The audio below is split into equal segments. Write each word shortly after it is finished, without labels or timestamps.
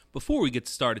Before we get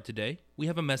started today, we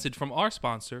have a message from our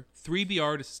sponsor,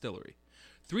 3BR Distillery.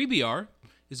 3BR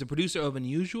is a producer of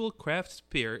unusual craft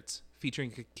spirits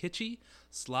featuring a kitschy,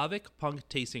 Slavic punk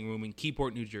tasting room in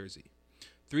Keyport, New Jersey.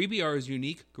 3BR's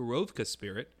unique Gorovka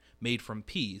spirit, made from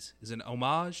peas, is an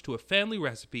homage to a family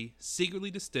recipe secretly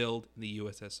distilled in the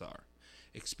USSR.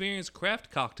 Experience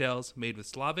craft cocktails made with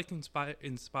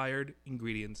Slavic-inspired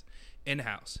ingredients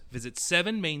in-house. Visit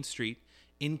 7 Main Street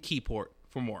in Keyport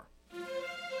for more.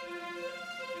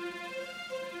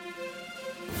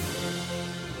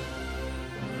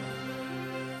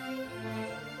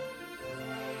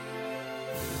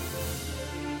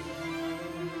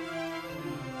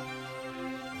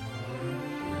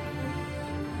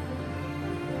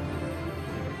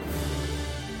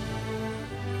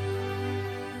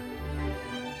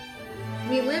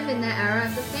 We live in the era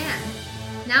of the fan.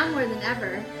 Now more than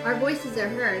ever, our voices are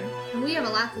heard, and we have a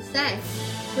lot to say.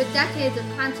 With decades of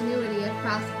continuity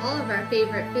across all of our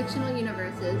favorite fictional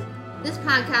universes, this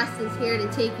podcast is here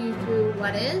to take you through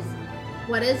what is,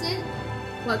 what isn't,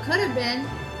 what could have been,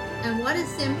 and what is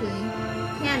simply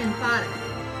canon fodder.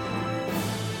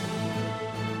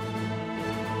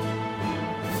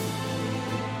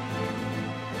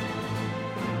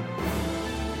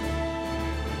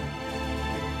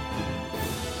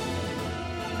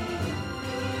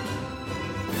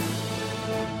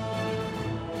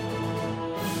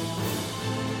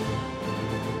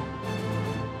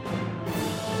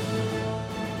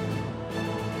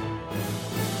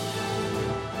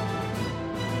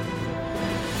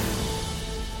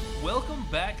 Welcome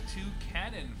back to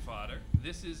Canon Fodder.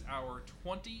 This is our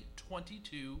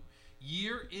 2022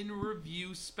 Year in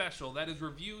Review special. That is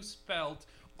review spelled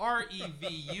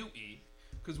R-E-V-U-E,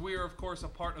 because we are, of course, a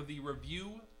part of the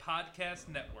Review Podcast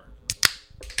Network.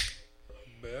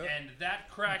 And that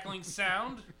crackling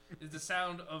sound is the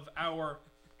sound of our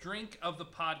drink of the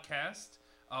podcast.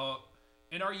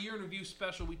 In our Year in Review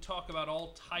special, we talk about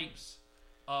all types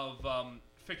of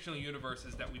fictional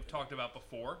universes that we've talked about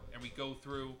before, and we go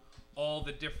through all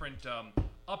the different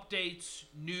updates,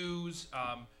 news,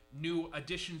 new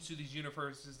additions to these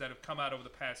universes that have come out over the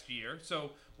past year.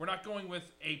 So we're not going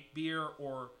with a beer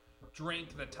or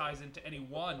drink that ties into any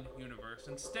one universe.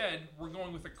 Instead, we're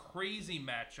going with a crazy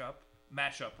mashup.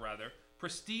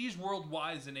 Prestige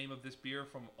Worldwide is the name of this beer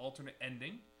from Alternate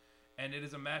Ending, and it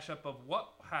is a mashup of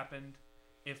what happened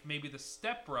if maybe the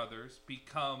Step Brothers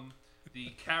become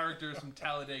the characters from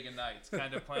Talladega Nights,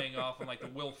 kind of playing off in like the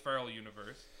Will Ferrell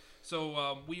universe.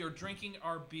 So we are drinking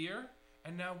our beer,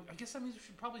 and now I guess that means we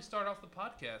should probably start off the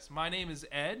podcast. My name is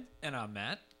Ed. And I'm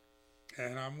Matt.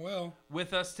 And I'm Will.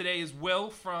 With us today is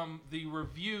Will from the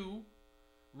Review,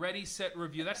 Ready, Set,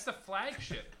 Review. That's the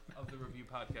flagship of the Review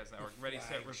Podcast Network, Ready,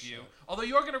 Set, Review. Although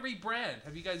you're going to rebrand.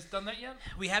 Have you guys done that yet?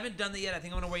 We haven't done that yet. I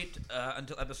think I'm going to wait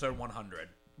until episode 100,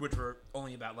 which we're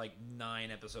only about like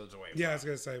 9 episodes away from. Yeah, I was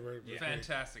going to say we're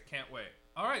Fantastic. Can't wait.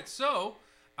 All right, so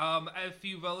if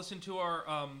you've listened to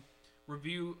our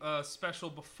review special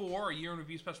before, a year in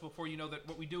review special before, you know that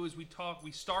what we do is we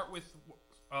start with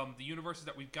the universes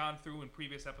that we've gone through in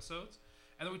previous episodes,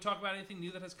 and then we talk about anything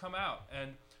new that has come out.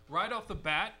 And right off the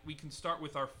bat, we can start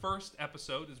with our first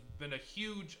episode. There's been a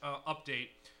huge update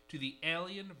to the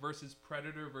Alien versus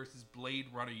Predator versus Blade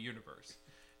Runner universe.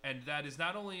 And that is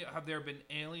not only have there been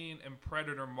Alien and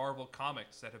Predator Marvel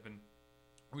comics that have been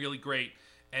really great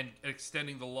and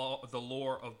extending the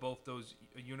lore of both those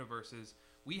universes,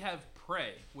 we have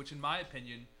Prey, which in my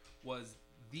opinion was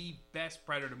the best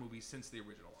Predator movie since the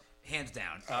original one. Hands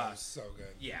down. So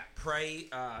good. Yeah, Prey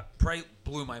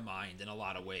blew my mind in a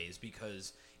lot of ways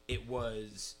because it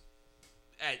was,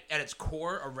 at its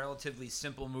core, a relatively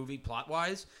simple movie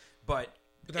plot-wise, but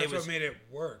that's what made it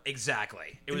work.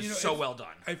 Exactly. It was so well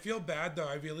done. I feel bad, though.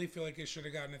 I really feel like it should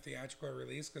have gotten a theatrical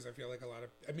release because I feel like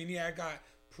it got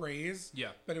praise,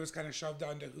 but it was kind of shoved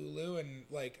onto Hulu, and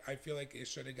like I feel like it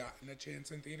should have gotten a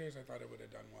chance in theaters. I thought it would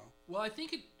have done well. Well, I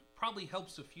think it probably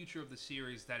helps the future of the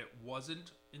series that it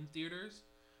wasn't in theaters,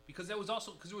 because it was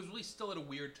really still at a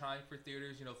weird time for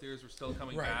theaters. You know, theaters were still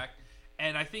coming back,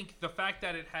 and I think the fact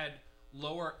that it had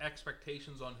lower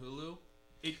expectations on Hulu,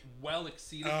 it well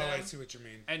exceeded them. I see what you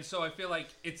mean. And so I feel like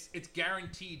it's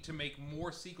guaranteed to make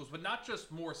more sequels, but not just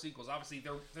more sequels. Obviously,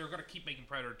 they're going to keep making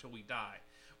Predator until we die.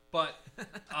 But,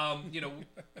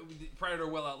 Predator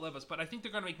will outlive us. But I think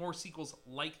they're going to make more sequels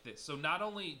like this. So not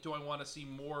only do I want to see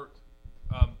more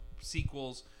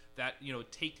sequels that,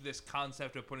 take this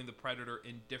concept of putting the Predator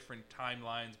in different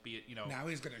timelines, be it, Now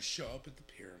he's going to show up at the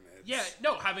pyramids. Yeah,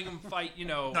 no, having him fight,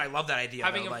 No, I love that idea.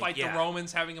 Having him fight the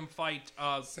Romans, having him fight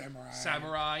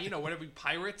Samurai, whatever,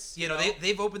 pirates.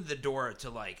 They've opened the door to,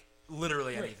 like,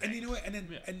 literally anything. And you know what? And then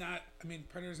and not. I mean,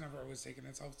 Predator's never always taken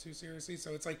itself too seriously.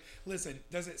 So it's like, listen,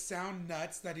 does it sound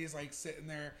nuts that he's like sitting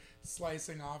there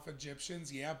slicing off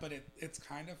Egyptians? Yeah, but it's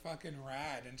kind of fucking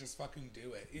rad, and just fucking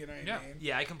do it. You know what I mean?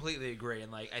 Yeah, I completely agree.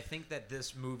 And like, I think that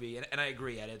this movie, and I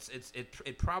agree, Ed,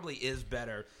 it probably is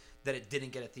better that it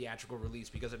didn't get a theatrical release,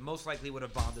 because it most likely would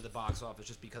have bombed at the box office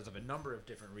just because of a number of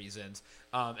different reasons.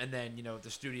 And then, the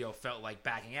studio felt like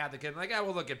backing out the kid, like,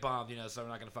 well, look, it bombed, so we're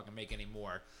not going to fucking make any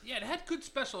more. Yeah, it had good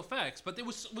special effects, but it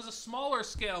was a smaller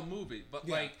scale movie. But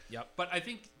but I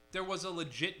think there was a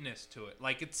legitness to it.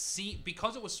 Like,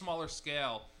 because it was smaller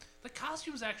scale, the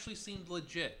costumes actually seemed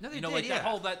legit. No, they did, that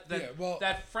whole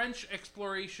that French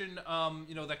exploration, that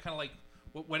kind of like,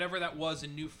 whatever that was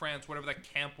in New France, whatever that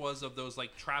camp was of those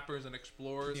like trappers and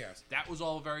explorers, that was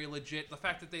all very legit. The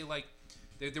fact that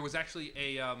there was actually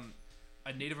a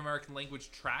Native American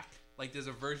language track, like there's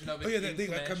a version of it.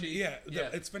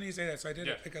 It's funny you say that. So I did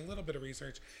like a little bit of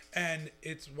research, and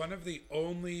it's one of the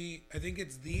only, I think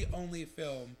it's the only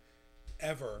film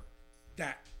ever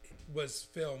that was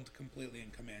filmed completely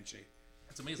in Comanche.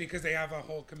 That's amazing, because they have a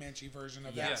whole Comanche version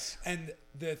of that. And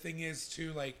the thing is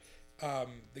too, like,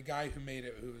 the guy who made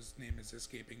it, whose name is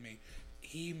escaping me,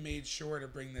 he made sure to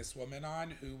bring this woman on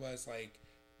who was like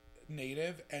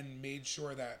Native, and made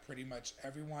sure that pretty much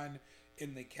everyone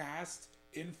in the cast,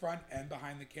 in front and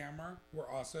behind the camera, were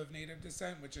also of Native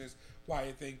descent, which is why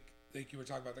I think, like you were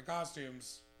talking about, the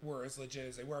costumes were as legit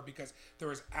as they were, because there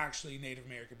was actually Native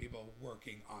American people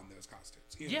working on those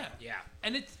costumes. Yeah.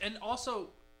 And also,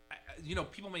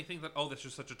 people may think that, that's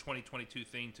just such a 2022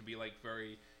 thing to be like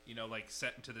very, like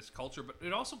set into this culture, but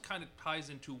it also kind of ties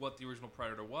into what the original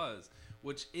Predator was,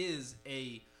 which is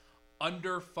a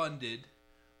underfunded,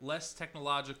 less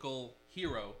technological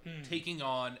hero taking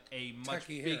on a much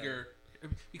bigger.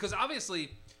 Because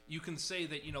obviously, you can say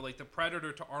that like the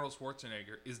Predator to Arnold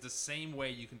Schwarzenegger is the same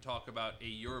way you can talk about a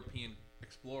European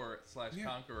explorer /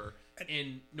 conqueror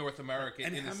in North America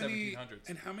in the 1700s.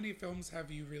 And how many films have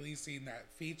you really seen that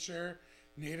feature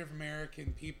Native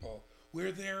American people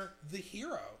where they're the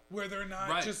hero, where they're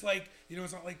not just like,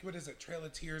 it's not like, what is it, Trail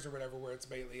of Tears or whatever, where it's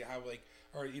basically how like,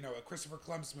 or a Christopher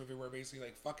Columbus movie where basically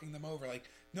like fucking them over, like,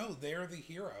 no, they're the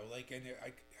hero. Like, and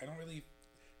I don't really,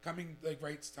 coming like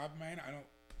right to top of my head, I don't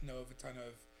know of a ton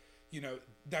of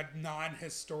that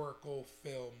non-historical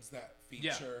films that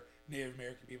feature Native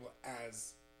American people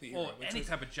as the hero. Well, any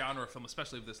type of genre film,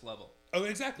 especially of this level. Oh,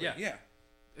 exactly. Yeah.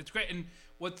 It's great. And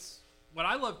what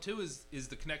I love too is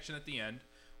the connection at the end,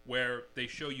 where they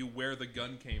show you where the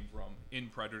gun came from in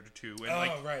Predator 2.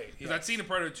 And because that scene in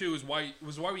Predator 2 was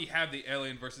why we have the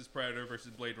Alien versus Predator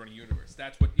versus Blade Runner universe.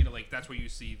 That's what that's where you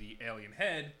see the alien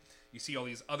head, you see all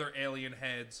these other alien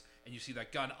heads, and you see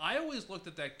that gun. I always looked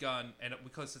at that gun, and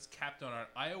because it's capped on it,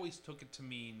 I always took it to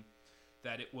mean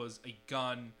that it was a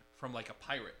gun from like a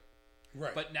pirate.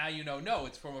 Right. But now no,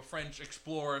 it's from a French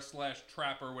explorer /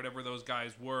 trapper, whatever those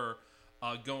guys were,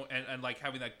 and like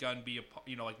having that gun be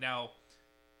like now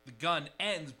the gun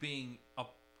ends being a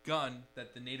gun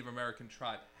that the Native American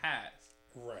tribe has.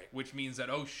 Right. Which means that,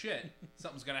 oh shit,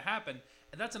 something's going to happen.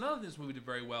 And that's another thing this movie did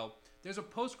very well. There's a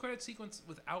post-credit sequence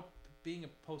without being a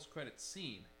post-credit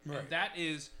scene. Right. And that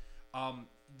is,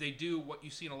 they do what you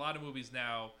see in a lot of movies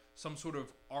now, some sort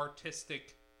of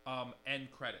artistic end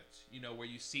credits, where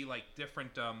you see like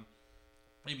different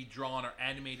maybe drawn or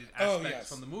animated aspects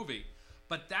from the movie.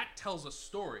 But that tells a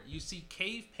story. You see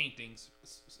cave paintings,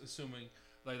 assuming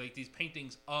like these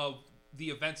paintings of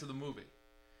the events of the movie,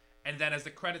 and then as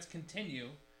the credits continue,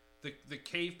 the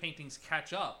cave paintings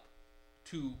catch up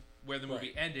to where the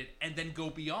movie ended, and then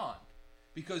go beyond,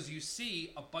 because you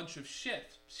see a bunch of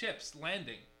ships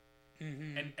landing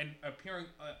and appearing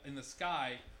in the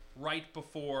sky right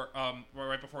before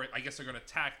I guess they're going to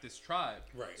attack this tribe.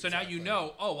 Right. So exactly.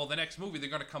 now the next movie they're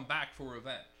going to come back for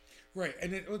revenge. Right,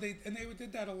 and they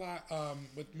did that a lot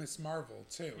with Miss Marvel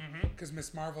too, because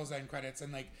Miss Marvel's end credits,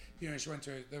 and like she went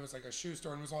to, there was like a shoe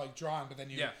store and it was all like drawn, but then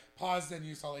you paused and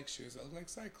you saw like shoes that looked like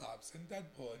Cyclops and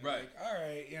Deadpool, and you're like, all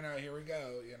right, here we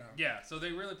go, Yeah, so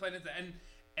they really played into that,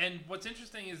 and what's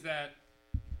interesting is that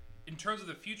in terms of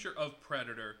the future of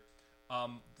Predator,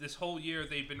 this whole year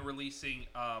they've been releasing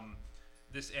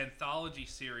this anthology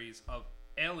series of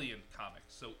Alien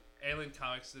comics. So Alien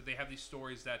comics, they have these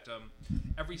stories that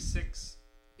every 6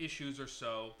 issues or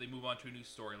so they move on to a new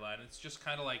storyline. It's just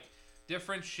kind of like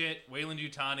different shit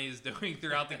Weyland-Yutani is doing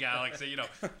throughout the galaxy. You know,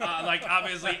 like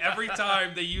obviously every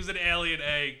time they use an alien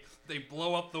egg, they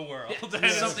blow up the world.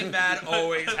 Something bad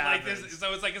always happens. Like this,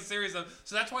 so it's like a series of.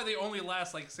 So that's why they only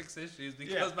last like 6 issues,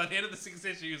 because by the end of the 6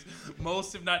 issues,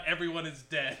 most if not everyone is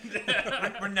dead.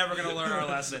 We're never gonna learn our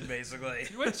lesson, basically.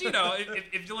 Which, you know,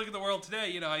 if you look at the world today,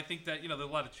 you know, I think that, you know, there's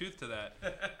a lot of truth to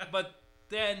that. But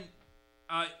then,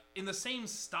 in the same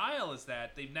style as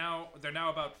that, they're now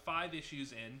about 5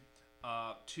 issues in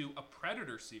to a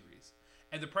Predator series,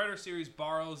 and the Predator series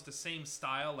borrows the same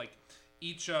style. Like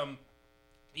each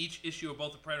issue of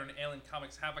both the Predator and Alien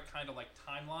comics have a kind of like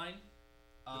timeline.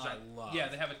 Which I love. Yeah,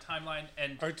 they have a timeline.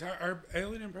 And are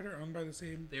Alien and Predator owned by the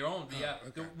same? They're owned, yeah.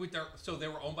 Okay. So they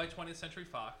were owned by 20th Century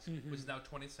Fox, which is now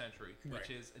 20th Century, which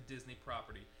is a Disney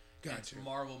property. Gotcha. And it's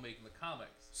Marvel making the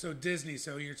comics. So Disney.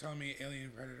 So you're telling me Alien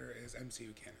and Predator is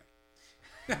MCU canon?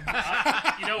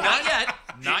 You know what? Not yet.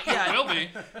 Not yet. It will be.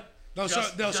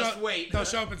 Just wait. They'll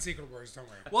show up in Secret Wars. Don't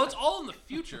worry. Well, it's all in the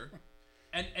future.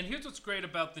 And here's what's great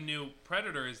about the new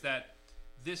Predator is that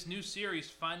this new series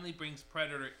finally brings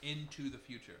Predator into the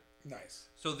future. Nice.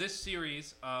 So this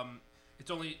series,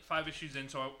 it's only 5 issues in,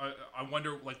 so I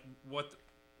wonder what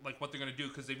they're gonna do,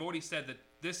 because they've already said that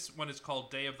this one is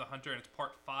called Day of the Hunter and it's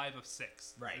part 5 of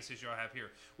 6. Right. This issue I have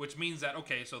here, which means that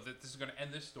so that this is gonna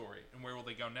end this story, and where will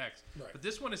they go next? Right. But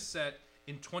this one is set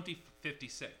in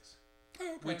 2056,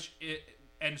 Oh, okay.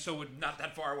 would Not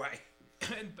that far away.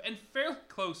 and fairly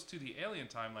close to the Alien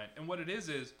timeline. And what it is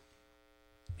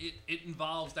it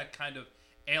involves that kind of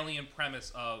alien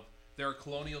premise of there are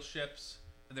colonial ships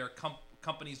and there are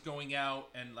companies going out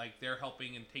and like they're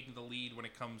helping and taking the lead when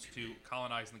it comes to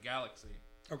colonizing the galaxy.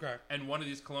 Okay. And one of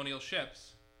these colonial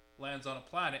ships lands on a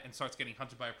planet and starts getting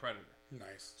hunted by a predator.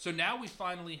 Nice. So now we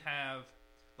finally have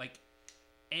like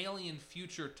alien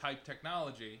future type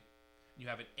technology. You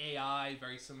have an AI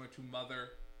very similar to Mother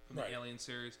from the Alien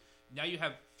series. Now you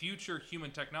have future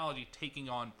human technology taking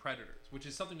on predators, which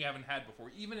is something we haven't had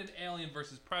before. Even in Alien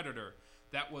versus Predator,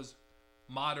 that was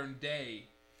modern day,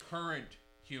 current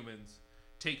humans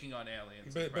taking on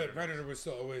aliens. But Predator was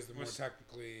still always the more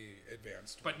technically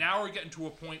advanced one. But now we're getting to a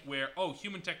point where,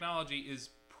 human technology is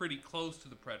pretty close to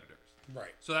the predators.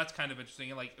 Right. So that's kind of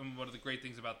interesting. And one of the great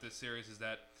things about this series is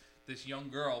that this young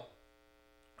girl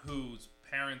whose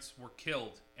parents were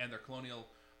killed and their colonial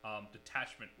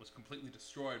detachment was completely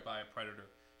destroyed by a predator.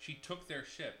 She took their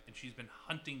ship and she's been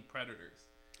hunting predators.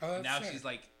 Oh, that's now sick. she's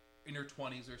like in her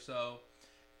 20s or so,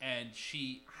 and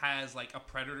she has like a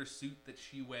predator suit that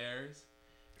she wears,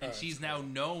 and she's now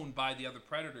known by the other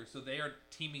predators. So they are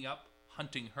teaming up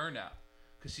hunting her now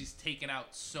because she's taken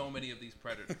out so many of these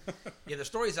predators. Yeah, the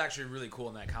story is actually really cool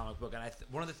in that comic book, and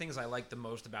one of the things I like the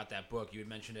most about that book, you had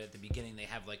mentioned it at the beginning, they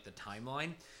have like the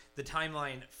timeline. The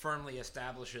timeline firmly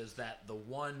establishes that the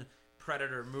one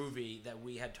Predator movie that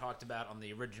we had talked about on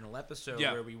the original episode,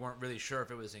 where we weren't really sure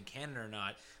if it was in canon or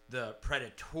not, the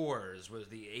Predators was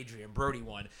the Adrian Brody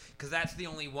one, because that's the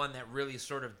only one that really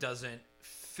sort of doesn't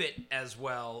fit as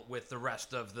well with the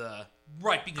rest of the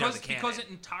because the canon. Because it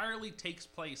entirely takes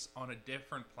place on a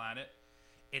different planet.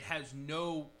 It has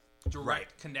no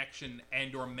direct connection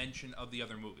and or mention of the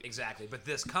other movie. Exactly, but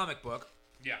this comic book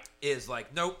is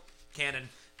like, nope, canon.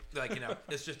 Like, you know,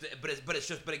 it's just,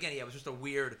 but again, it was just a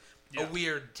weird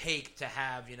take to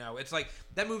have. You know, it's like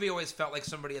that movie always felt like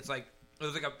somebody. It's like it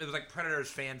was like Predator's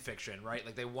fan fiction, right?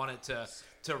 Like they wanted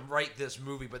to write this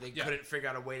movie, but they couldn't figure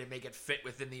out a way to make it fit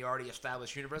within the already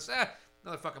established universe.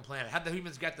 Another fucking planet. How'd the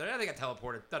humans get there? They got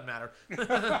teleported. Doesn't matter.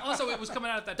 Also, it was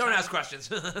coming out at that time. Don't ask questions.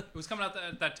 It was coming out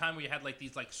at that time where you had like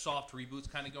these like soft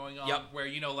reboots kind of going on, where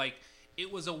you know like. It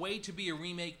was a way to be a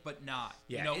remake, but not.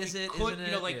 Yeah, you know, isn't it?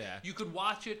 You know, like you could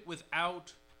watch it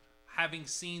without having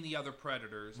seen the other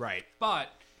Predators, right? But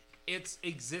its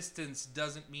existence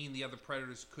doesn't mean the other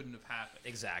Predators couldn't have happened.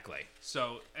 Exactly.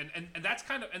 So, and that's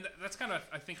kind of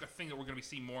I think a thing that we're going to be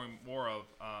seeing more and more of.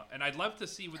 And I'd love to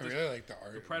see with really like the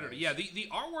art. The Predator, yeah, the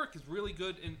artwork is really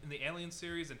good in the Alien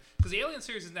series, and because the Alien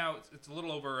series is now it's a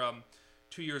little over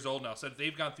 2 years old now, so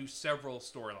they've gone through several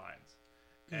storylines,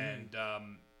 and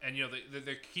you know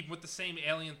they're keeping with the same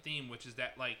alien theme, which is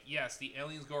that like yes, the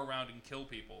aliens go around and kill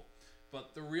people,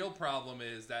 but the real problem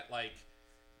is that like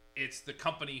it's the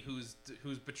company who's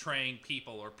betraying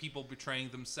people, or people betraying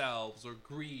themselves, or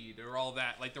greed, or all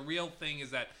that. Like the real thing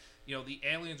is that you know the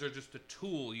aliens are just a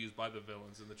tool used by the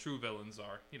villains, and the true villains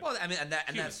are you know. Well, I mean, and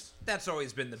that's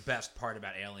always been the best part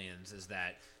about Aliens is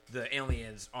that the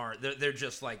aliens aren't. They're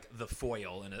just like the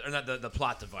foil or not the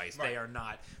plot device. Right. They are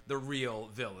not the real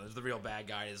villains. The real bad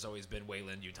guy has always been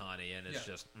Weyland-Yutani, and it's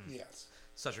just yes.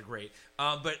 Such a great.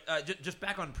 But just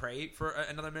back on Prey for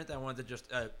another minute, I wanted to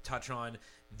just touch on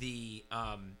the,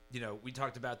 we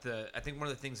talked about I think one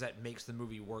of the things that makes the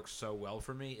movie work so well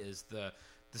for me is the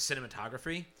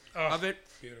cinematography of it.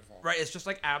 Beautiful. Right? It's just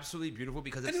like absolutely beautiful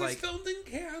because it's like. It was filmed in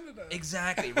Canada.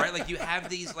 Exactly, right? Like you have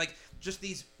these, like, just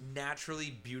these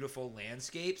naturally beautiful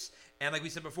landscapes. And like we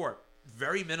said before,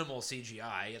 very minimal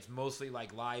CGI. It's mostly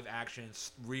like live action,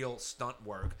 real stunt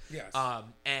work. Yes.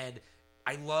 And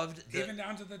I loved even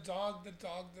down to the dog did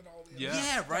all the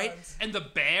yeah, right. And the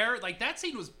bear, like that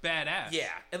scene was badass. Yeah,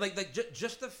 and like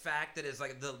just the fact that it's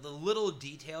like the little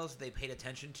details they paid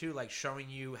attention to, like showing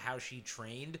you how she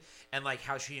trained and like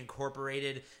how she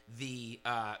incorporated the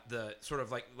sort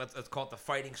of like let's call it the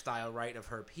fighting style, right, of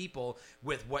her people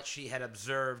with what she had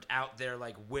observed out there,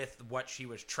 like with what she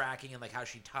was tracking and like how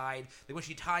she tied, like when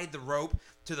she tied the rope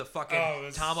to the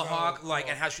fucking tomahawk, so like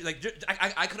cool. And how she like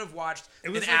I could have watched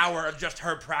an hour of just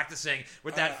her practicing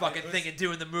with that fucking thing and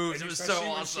doing the moves. It was so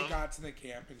awesome. When she got to the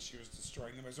camp and she was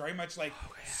destroying them. It was very much like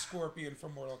Scorpion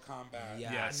from Mortal Kombat.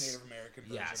 Yes. The Native American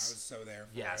version. Yes. I was so there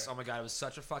for Yes. it. Oh my god, it was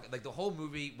such a fucking the whole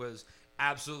movie was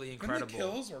absolutely incredible. And the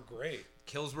kills were great.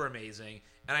 Kills were amazing.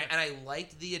 And I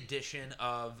liked the addition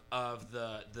of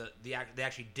they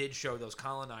actually did show those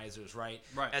colonizers, right?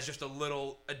 As just a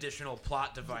little additional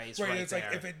plot device. Right. It's there.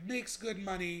 Like if it makes good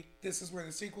money, this is where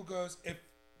the sequel goes. If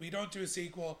we don't do a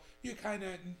sequel, you kind of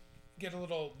get a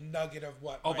little nugget of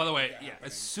what. Oh, by the way,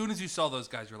 as soon as you saw those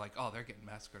guys, you're like, oh, they're getting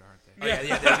massacred, aren't they?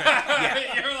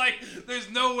 Yeah. You're like, there's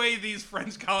no way these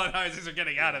French colonizers are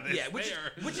getting out of this. Yeah,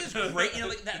 which is great.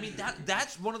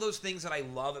 That's one of those things that I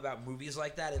love about movies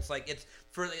like that. It's like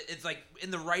it's like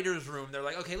in the writer's room, they're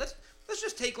like, okay, let's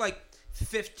just take like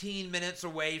 15 minutes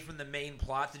away from the main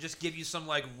plot to just give you some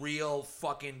like real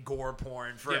fucking gore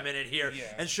porn for a minute here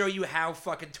and show you how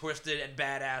fucking twisted and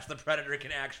badass the Predator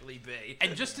can actually be.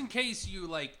 And just in case you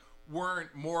like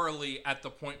weren't morally at the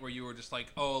point where you were just like,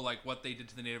 oh, like what they did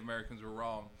to the Native Americans were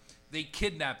wrong. They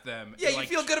kidnapped them. Yeah, you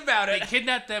feel good about it. They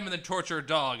kidnapped them and then torture a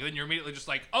dog. And then you're immediately just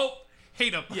like, oh,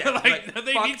 hate them. Yeah, like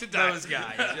they need to die. Those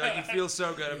guys. You feel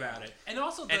so good about it. And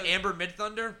also and Amber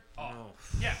Midthunder? Oh.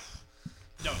 Yeah.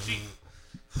 No, she...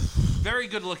 Very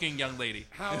good-looking young lady.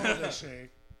 How old is she?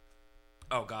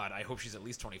 Oh, God. I hope she's at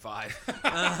least 25.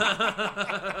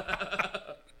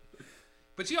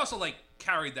 But she also, like,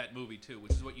 carried that movie, too,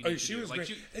 which is what you need to do. Was like,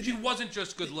 great. She wasn't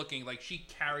just good-looking. Like, she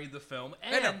carried the film.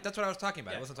 And I know. That's what I was talking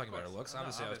about. I wasn't talking about her looks.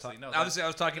 Obviously, I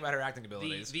was talking about her acting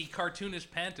abilities. The cartoonish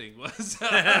panting was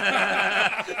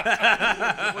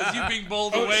was you being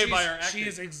bowled away by her acting. She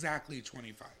is exactly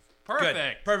 25. Perfect.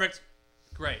 Good. Perfect.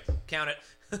 Great. Count it.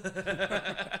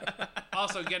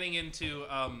 Also, getting into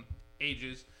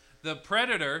ages, the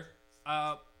Predator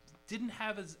didn't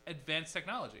have as advanced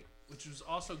technology, which was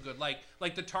also good. Like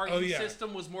the targeting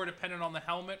system was more dependent on the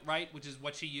helmet, right? Which is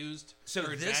what she used for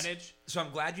advantage. So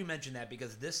I'm glad you mentioned that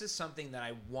because this is something that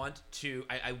I want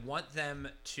them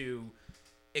to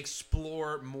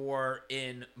explore more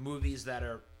in movies that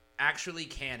are actually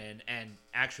canon and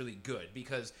actually good.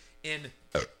 Because in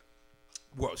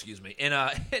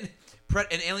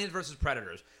Aliens vs.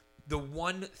 Predators, the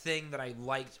one thing that I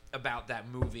liked about that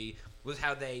movie was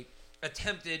how they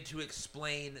attempted to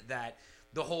explain that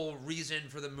the whole reason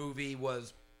for the movie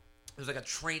was it was like a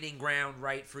training ground,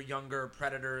 right, for younger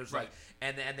predators, right? Like,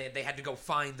 and they had to go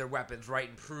find their weapons, right,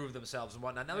 and prove themselves and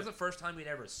whatnot. And that was the first time we'd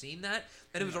ever seen that,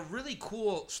 and it was a really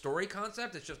cool story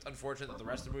concept. It's just unfortunate that the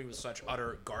rest of the movie was such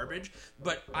utter garbage.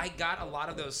 But I got a lot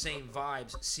of those same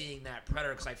vibes seeing that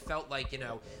Predator because I felt like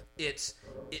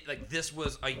like this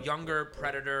was a younger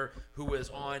predator who was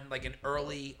on like an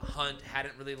early hunt,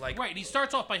 hadn't really like right. And he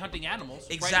starts off by hunting animals.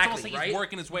 Exactly, right? It's almost like he's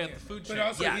working his way up the food chain. But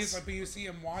also, but you see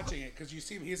him watching it because you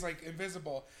see him. He's like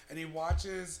invisible, and he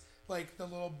watches like the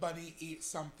little bunny eat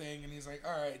something, and he's like,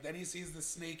 all right. Then he sees the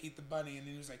snake eat the bunny, and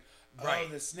then he's like, oh,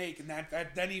 the snake, and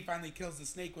that then he finally kills the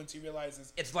snake once he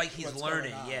realizes it's like he's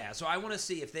learning. Yeah, so I want to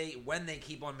see if when they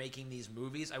keep on making these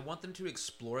movies, I want them to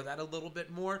explore that a little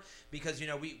bit more because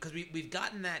we've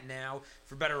gotten that now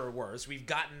for better or worse. We've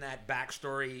gotten that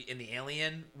backstory in the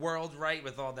Alien world, right,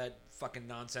 with all that fucking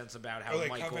nonsense about how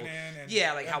Michael,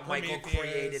 how Michael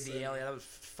created the alien. That was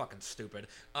fucking stupid.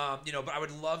 But I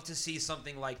would love to see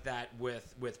something like that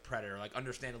with Predator, like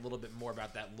understand a little bit more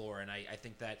about that lore, and I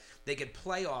think that they could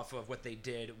play off of what they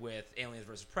did with Aliens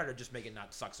vs. Predator, just make it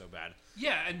not suck so bad.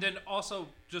 Yeah, and then also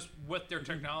just what their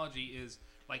technology is,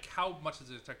 like how much does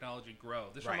their technology grow?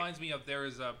 This reminds me of there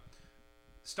is a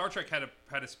Star Trek had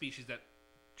a species that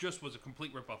just was a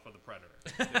complete ripoff of the Predator.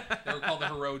 They were called the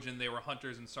Hirogen. They were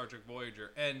hunters in Star Trek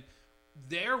Voyager. And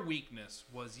their weakness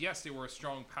was, yes, they were a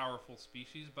strong, powerful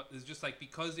species, but it's just like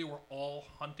because they were all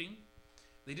hunting,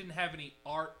 they didn't have any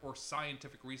art or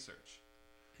scientific research.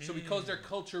 So because their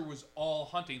culture was all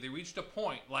hunting, they reached a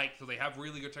point, so they have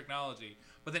really good technology,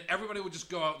 but then everybody would just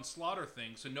go out and slaughter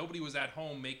things, so nobody was at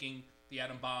home making the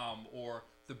atom bomb or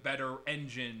the better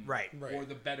engine or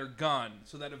the better gun,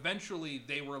 so that eventually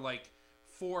they were,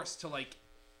 forced to,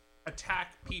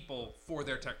 attack people for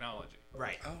their technology.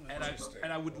 Right. Oh,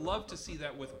 and I would love to see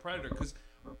that with Predator, because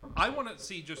I want to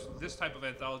see just this type of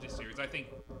anthology series. I think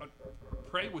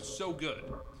Prey was so good,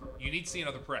 you need to see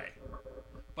another Prey.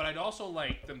 But I'd also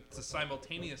like them to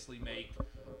simultaneously make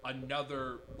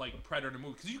another Predator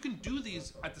movie, because you can do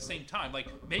these at the same time.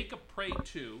 Make a Prey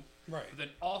 2, right? But then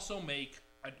also make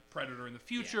a Predator in the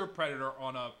future, Predator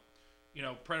on a,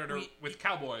 Predator with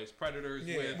cowboys, Predators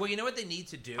with. Well, you know what they need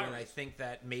to do, pirates. and I think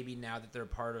that maybe now that they're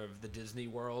part of the Disney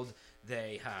world,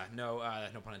 they no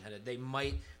pun intended. They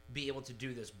might be able to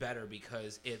do this better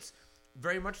because it's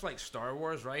very much like Star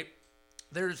Wars, right?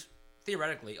 There's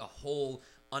theoretically a whole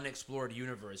unexplored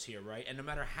universe here, right? And no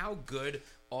matter how good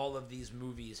all of these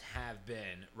movies have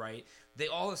been, right, they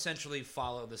all essentially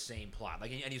follow the same plot.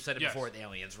 And you said it before with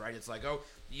Aliens, right? It's the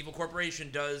evil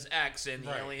corporation does X and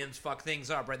the aliens fuck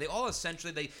things up, right? They all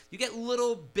essentially, you get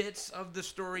little bits of the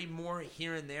story more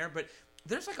here and there, but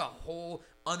there's a whole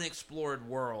unexplored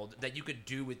world that you could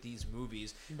do with these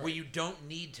movies where you don't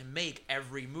need to make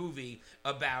every movie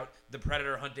about the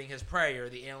Predator hunting his prey or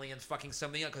the aliens fucking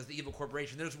something else because the evil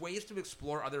corporation. There's ways to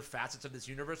explore other facets of this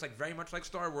universe, very much like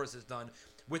Star Wars has done,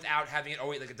 without having it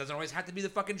always it doesn't always have to be the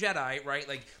fucking Jedi, right?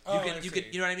 You could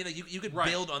you know what I mean? You could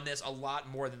build on this a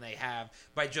lot more than they have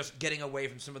by just getting away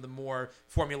from some of the more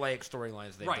formulaic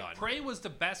storylines they've done. Prey was the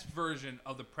best version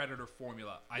of the Predator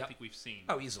formula I think we've seen.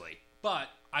 Oh, easily. But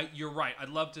you're right. I'd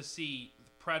love to see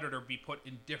Predator be put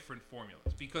in different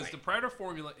formulas, because the Predator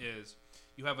formula is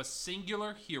you have a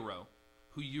singular hero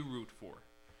who you root for.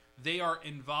 They are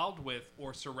involved with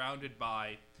or surrounded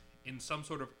by, in some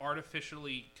sort of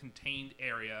artificially contained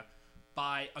area,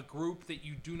 by a group that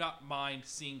you do not mind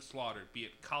seeing slaughtered, be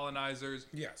it colonizers,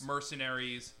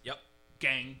 mercenaries,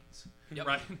 gangs,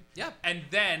 right? Yep. And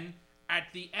then at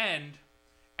the end,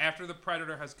 after the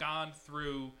Predator has gone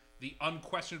through the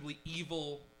unquestionably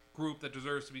evil group that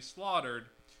deserves to be slaughtered,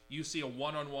 you see a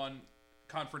one-on-one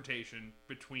confrontation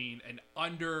between an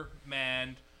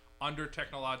undermanned,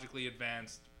 under-technologically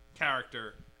advanced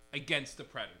character against the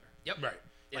Predator. Yep.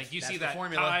 Right. You see that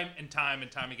time and time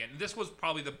and time again. And this was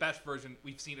probably the best version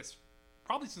we've seen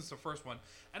probably since the first one.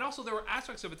 And also there were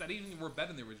aspects of it that even were better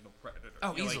than the original Predator.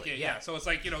 Oh, easily. Yeah. So it's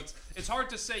it's hard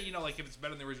to say, if it's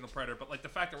better than the original Predator, but the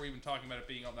fact that we're even talking about it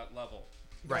being on that level.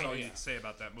 That's all you need to say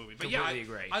about that movie. But completely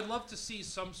agree. I'd love to see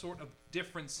some sort of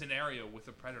different scenario with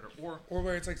the Predator, or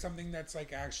where it's something that's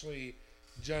actually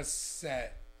just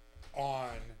set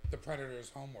on the Predator's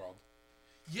homeworld.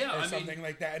 Yeah, or something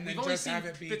like that, and then just have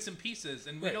it be bits and pieces,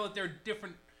 and we know that there are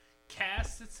different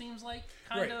casts. It seems like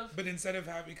kind of, but instead of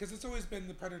having, because it's always been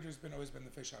the Predator's always been the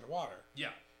fish out of water. Yeah,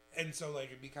 and so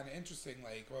it'd be kind of interesting,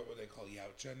 what would they call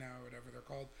Yautja now, or whatever they're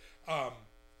called.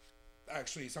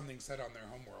 Actually, something set on their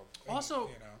homeworld. Also,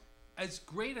 as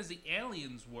great as the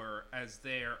aliens were as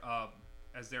their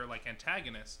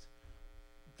antagonist,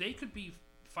 they could be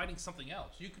fighting something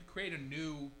else. You could create a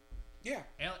new. Yeah.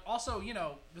 And also,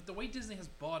 with the way Disney has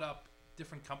bought up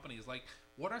different companies,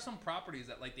 what are some properties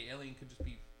that the alien could just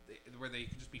be, where they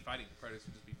could just be fighting, the Predators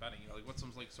could just be fighting? What's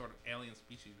some sort of alien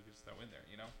species we could just throw in there?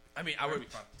 I mean,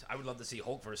 I would love to see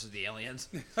Hulk versus the aliens.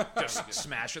 Just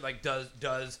smash it.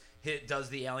 Does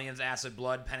the aliens' acid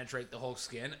blood penetrate the Hulk's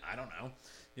skin? I don't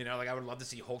know. I would love to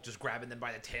see Hulk just grabbing them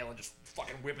by the tail and just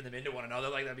fucking whipping them into one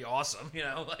another. That'd be awesome.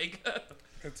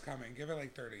 It's coming. Give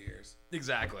it 30 years.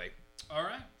 Exactly. All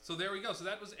right, so there we go. So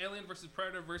that was Alien versus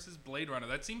Predator versus Blade Runner.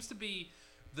 That seems to be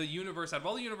the universe. Out of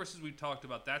all the universes we've talked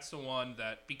about, that's the one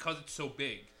that, because it's so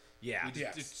big,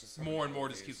 it's more and more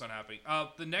just keeps on happening.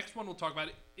 The next one we'll talk about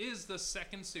is the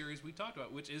second series we talked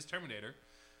about, which is Terminator.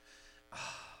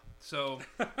 So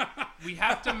we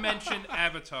have to mention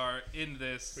Avatar in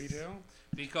this. We do?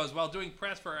 Because while doing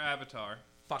press for Avatar,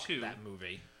 fuck that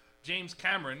movie, James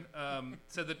Cameron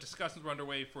said that discussions were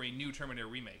underway for a new Terminator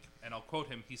remake. And I'll quote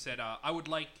him. He said, I would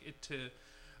like it to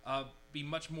be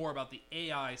much more about the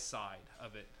AI side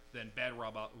of it than bad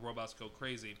robots go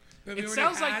crazy. But it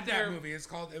sounds like that movie. It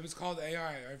was called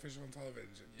AI, Artificial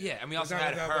Intelligence. Yeah, and we also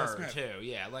had her, too.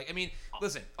 Yeah,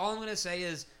 listen, all I'm going to say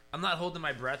is, I'm not holding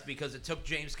my breath because it took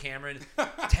James Cameron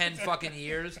 10 fucking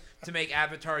years to make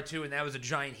Avatar 2, and that was a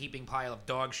giant heaping pile of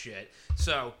dog shit.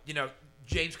 So,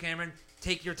 James Cameron,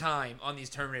 take your time on these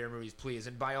Terminator movies, please,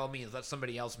 and by all means, let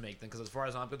somebody else make them. Because as far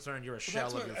as I'm concerned, you're a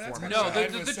shell of your former. No,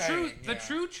 the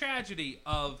true tragedy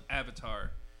of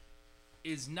Avatar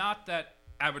is not that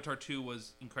Avatar 2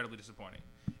 was incredibly disappointing.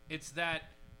 It's that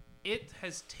it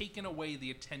has taken away the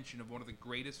attention of one of the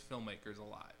greatest filmmakers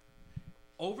alive.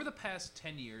 Over the past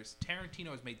 10 years, Tarantino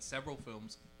has made several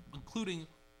films, including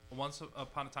Once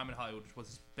Upon a Time in Hollywood, which was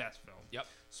his best film. Yep.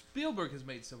 Spielberg has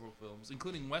made several films,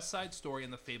 including West Side Story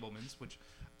and The Fabelmans, which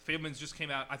Fabelmans just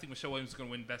came out. I think Michelle Williams is going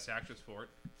to win Best Actress for it.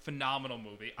 Phenomenal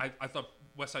movie. I thought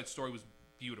West Side Story was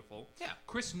beautiful. Yeah.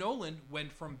 Chris Nolan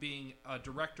went from being a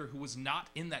director who was not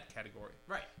in that category,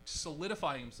 right, to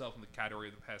solidifying himself in the category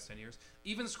of the past 10 years.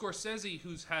 Even Scorsese,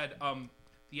 who's had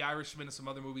The Irishman and some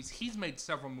other movies, he's made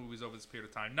several movies over this period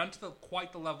of time. None to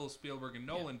quite the level of Spielberg and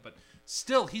Nolan, but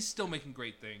still, he's still making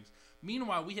great things.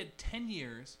 Meanwhile, we had 10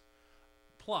 years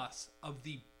plus of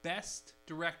the best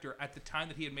director at the time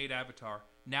that he had made Avatar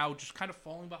now just kind of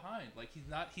falling behind. Like he's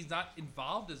not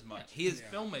involved as much. He is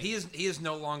filmmaking. He is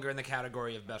no longer in the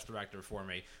category of best director for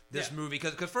me. This movie,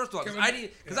 because first of all, I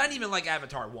didn't even like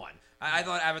Avatar 1. I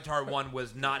thought Avatar 1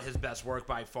 was not his best work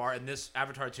by far, and this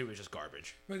Avatar 2 is just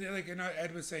garbage. But like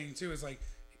Ed was saying too, is like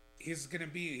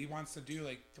he wants to do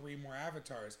like 3 more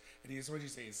Avatars, and he's, what did you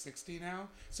say, he's 60 now?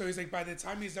 So he's like, by the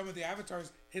time he's done with the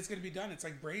Avatars, it's gonna be done. It's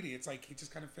like Brady. It's like he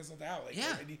just kind of fizzled out. Like,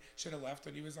 and he should have left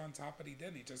when he was on top, but he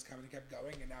didn't. He just kind of kept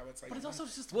going, and now it's like. But it's also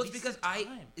just it's because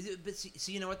but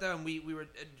see, you know what though, and we were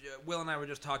Will and I were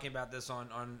just talking about this on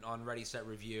Ready Set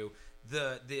Review.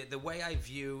 The way I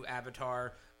view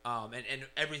Avatar. And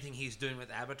everything he's doing with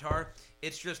Avatar,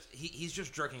 it's just he's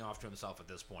just jerking off to himself at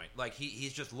this point. Like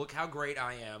he's just, look how great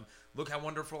I am, look how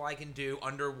wonderful I can do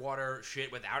underwater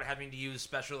shit without having to use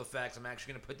special effects. I'm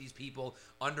actually gonna put these people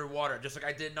underwater, just like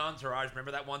I did in Entourage.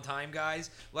 Remember that one time, guys?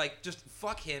 Like, just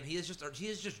fuck him. He is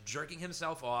just jerking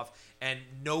himself off, and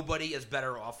nobody is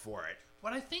better off for it.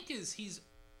 What I think is he's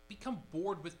become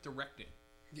bored with directing.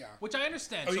 Yeah. Which I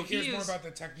understand. Oh, he cares more about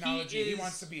the technology. He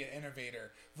wants to be an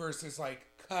innovator versus like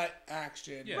cut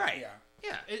action. Yeah. Right.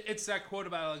 Yeah. It's that quote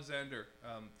about Alexander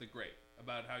the Great,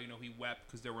 about how, he wept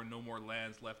because there were no more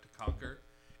lands left to conquer.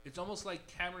 It's almost like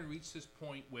Cameron reached this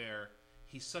point where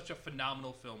he's such a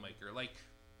phenomenal filmmaker. Like,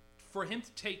 for him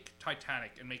to take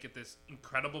Titanic and make it this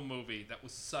incredible movie that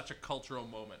was such a cultural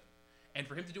moment, and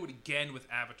for him to do it again with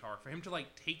Avatar, for him to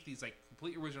like take these like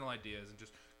complete original ideas and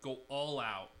just go all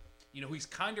out. He's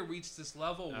kind of reached this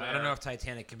level where... I don't know if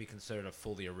Titanic can be considered a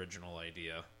fully original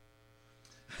idea.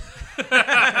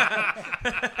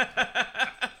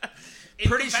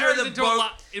 Pretty sure the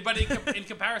boat... But in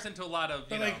comparison to a lot of,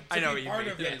 I know what you mean. Part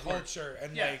of the culture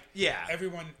and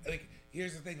everyone, like,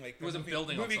 here's the thing, like, it was a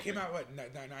building. The movie came out the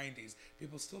 90s.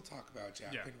 People still talk about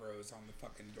Jack and Rose on the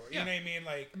fucking door. You know what I mean?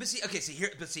 Like,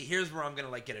 here's where I'm gonna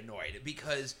like get annoyed,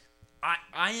 because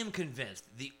I am convinced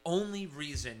the only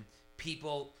reason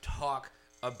people talk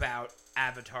about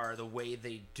Avatar the way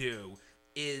they do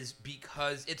is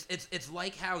because it's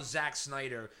like how Zack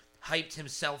Snyder hyped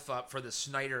himself up for the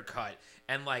Snyder Cut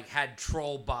and like had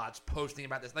troll bots posting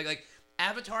about this. Like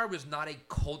Avatar was not a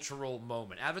cultural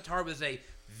moment. Avatar was a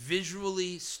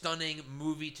visually stunning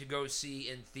movie to go see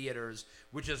in theaters,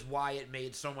 which is why it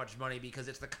made so much money, because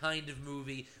it's the kind of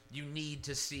movie you need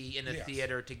to see in a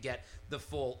theater to get the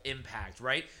full impact,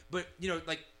 right? But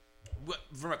like,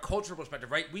 from a cultural perspective,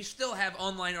 right? We still have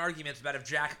online arguments about if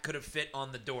Jack could have fit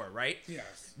on the door, right?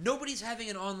 Yes. Nobody's having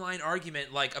an online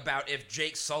argument like about if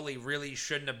Jake Sully really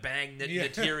shouldn't have banged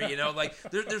Neytiri, Like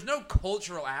there's no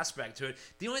cultural aspect to it.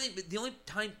 The only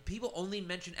time people only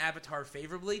mention Avatar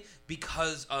favorably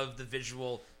because of the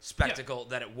visual spectacle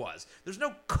that it was. There's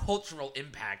no cultural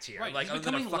impact here. Right. Like, he's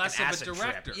becoming less of a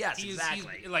director. Trip. Yes,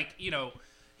 exactly. He's like,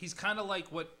 he's kind of like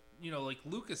what like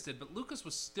Lucas did, but Lucas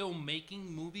was still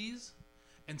making movies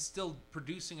and still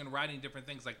producing and writing different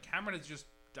things. Like, Cameron has just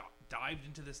dived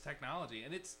into this technology,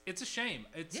 and it's a shame.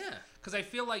 Because I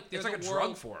feel like there's like a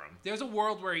drug for him. There's a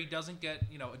world where he doesn't get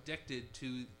addicted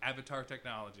to Avatar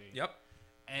technology. Yep.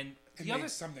 And the other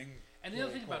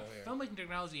thing about filmmaking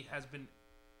technology has been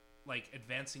like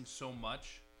advancing so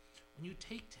much. When you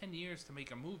take 10 years to make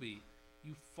a movie,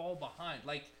 you fall behind.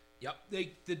 Like. Yep. The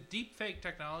deepfake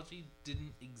technology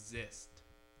didn't exist.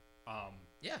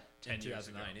 10 years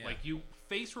ago. Yeah. Like,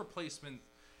 face replacement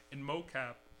in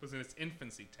mocap was in its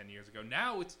infancy 10 years ago.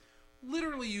 Now it's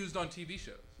literally used on TV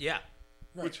shows. Yeah.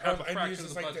 Right. Which have a fraction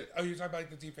of the budget. You're talking about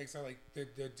like the deepfakes are like the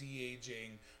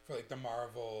de-aging for like the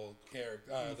Marvel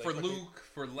character. For Luke,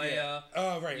 for Leia. Yeah.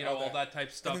 Oh, right. All that type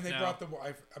of stuff. And then they brought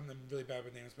I'm really bad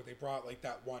with names, but they brought like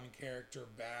that one character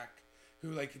back who,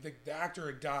 like, the actor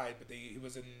had died, but he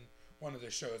was in one of the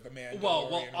shows, the man.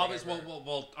 Well, obviously,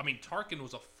 I mean, Tarkin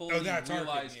was a fully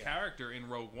realized character in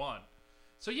Rogue One.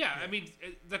 So I mean,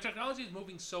 the technology is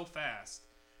moving so fast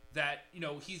that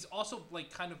he's also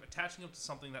like kind of attaching him to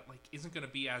something that like isn't going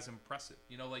to be as impressive.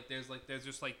 Like there's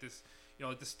just like this,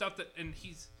 like the stuff that, and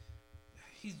he's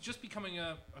just becoming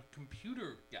a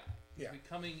computer guy. He's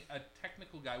becoming a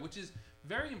technical guy, which is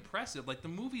very impressive. Like the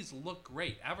movies look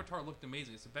great. Avatar looked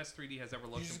amazing. It's the best 3D has ever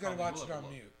looked. You just gotta watch it on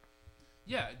mute.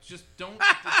 Yeah, just don't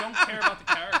care about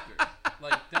the character.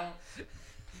 Like don't,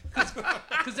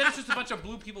 because then it's just a bunch of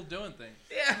blue people doing things.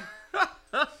 Yeah.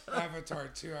 Avatar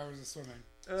 2 hours of swimming.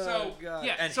 So God.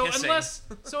 yeah, and so hissing.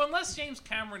 unless James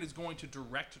Cameron is going to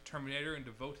direct Terminator and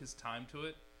devote his time to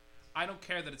it, I don't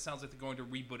care that it sounds like they're going to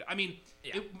reboot it. I mean,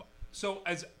 so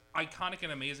as iconic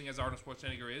and amazing as Arnold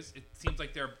Schwarzenegger is, it seems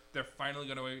like they're finally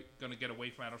going to get away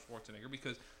from Arnold Schwarzenegger,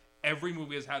 because every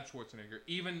movie has had Schwarzenegger.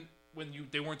 Even when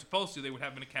they weren't supposed to, they would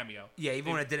have him in a cameo. Yeah,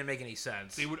 even when it didn't make any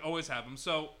sense. They would always have him.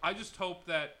 So I just hope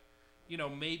that,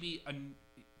 maybe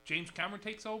James Cameron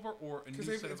takes over, or a new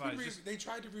set of eyes. They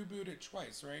tried to reboot it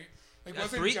twice, right? Like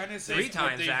Genesis three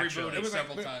times actually. It was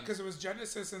several times because it was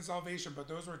Genesis and Salvation, but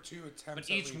those were 2 attempts. But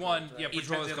each one, each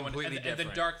one was completely different. And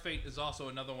then Dark Fate is also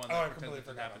another one. I completely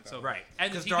forgot happened. about that. So right,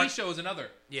 and the TV show is another.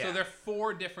 Yeah. So there are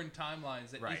 4 different timelines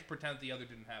that each pretend the other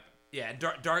didn't happen. Yeah,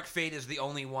 Dark Fate is the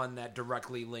only one that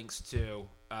directly links to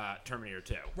Terminator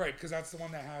 2. Right, because that's the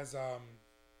one that has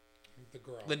the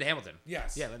girl. Linda Hamilton.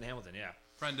 Yes. Yeah, Linda Hamilton. Yeah.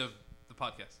 Friend of the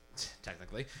podcast.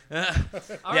 Technically. All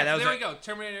right, there we go.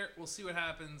 Terminator. We'll see what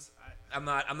happens. I'm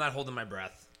not holding my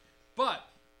breath. But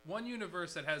one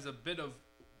universe that has a bit of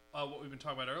what we've been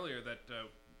talking about earlier that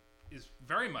is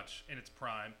very much in its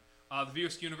prime, the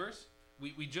Viewersk universe.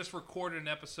 We just recorded an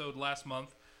episode last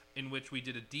month in which we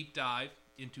did a deep dive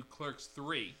into Clerks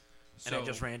 3. And I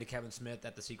just ran into Kevin Smith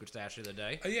at the Secret Stash the other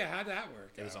day. Oh yeah, how'd that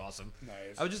work? It was awesome.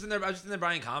 Nice. I was just in there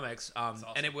buying comics. Awesome.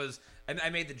 And it was, and I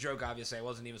made the joke. Obviously, I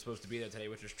wasn't even supposed to be there today,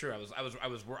 which is true. I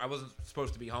wasn't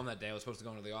supposed to be home that day. I was supposed to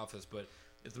go into the office, but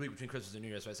it's the week between Christmas and New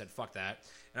Year, so I said fuck that.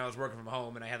 And I was working from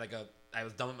home, and I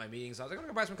was done with my meetings. So I was like, I'm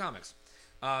gonna go buy some comics.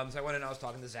 So I went in and I was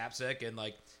talking to Zapsik, and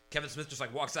like Kevin Smith just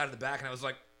like walks out of the back, and I was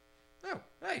like, oh,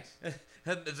 hey.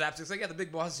 And Zapsik's like, yeah, the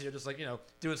big boss is here, just like,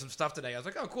 doing some stuff today. I was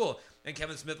like, oh, cool. And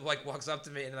Kevin Smith like walks up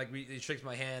to me and like he shakes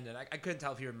my hand, and I couldn't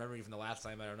tell if he remembered me from the last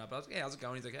time, I don't know. But I was like, hey, how's it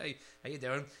going? He's like, hey, how you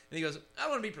doing? And he goes, I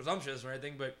don't want to be presumptuous or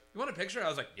anything, but you want a picture? I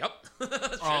was like, yep.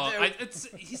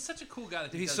 He's such a cool guy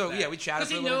that he's does that. Yeah, we chatted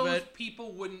for a little bit. Because he knows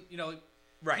people wouldn't,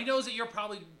 right. He knows that you're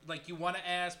probably like, you want to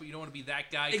ask, but you don't want to be that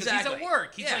guy. Because he's at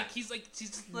work. He's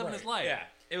just living his life. Yeah,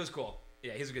 it was cool.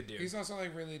 Yeah, he's a good dude. He's also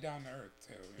like really down to earth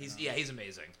too. He's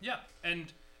amazing. Yeah,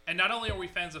 and not only are we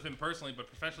fans of him personally, but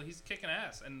professionally, he's kicking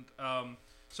ass. And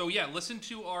so yeah, listen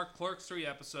to our Clerks 3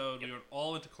 episode. Yep. We went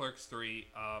all into Clerks 3.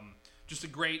 Just a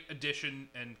great addition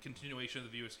and continuation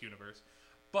of the Viewersk universe.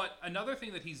 But another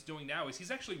thing that he's doing now is he's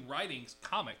actually writing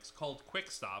comics called Quick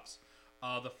Stops.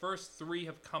 The first 3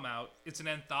 have come out. It's an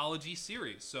anthology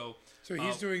series. So he's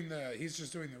just doing the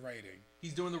writing.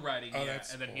 He's doing the writing,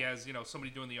 and then he has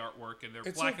somebody doing the artwork, and they're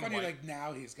it's black so funny, and white. like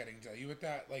now he's getting to you with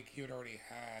that. Like he had already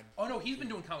had. Oh no, he's been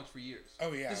doing comics for years.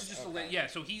 Oh yeah, this is just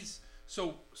So he's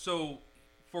so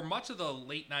for much of the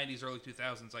late '90s, early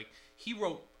 2000s, like he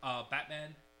wrote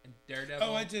Batman and Daredevil.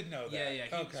 Oh, I did know that.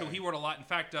 Yeah. So he wrote a lot. In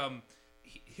fact,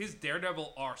 his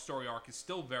Daredevil story arc is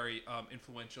still very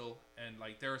influential, and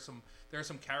like there are some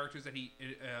characters that he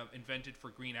invented for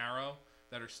Green Arrow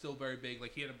that are still very big.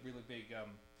 Like he had a really big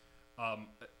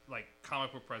like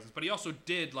comic book presence, but he also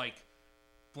did like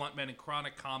Bluntman and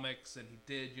Chronic comics, and he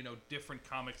did different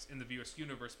comics in the Viewersk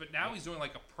universe. But now he's doing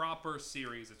like a proper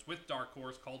series. It's with Dark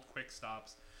Horse called Quick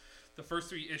Stops. The first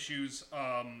 3 issues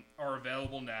are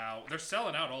available now. They're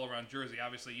selling out all around Jersey.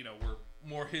 Obviously, we're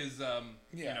more his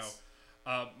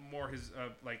more his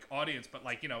like audience, but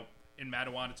like in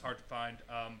Mattawan it's hard to find.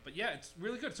 But yeah, it's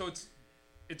really good. So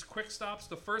it's Quick Stops.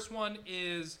 The first one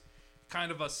is kind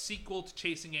of a sequel to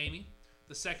Chasing Amy.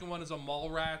 The second one is a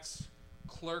Mallrats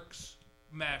Clerks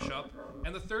mashup,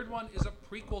 and the third one is a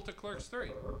prequel to Clerks 3.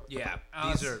 Yeah,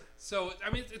 these are. So I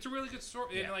mean, it's a really good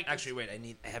story. Yeah. And like, actually, wait,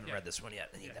 I haven't read this one yet.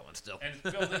 I need that one still. And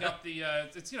it's building up the.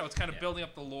 It's kind of building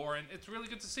up the lore, and it's really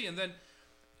good to see. And then,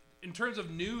 in terms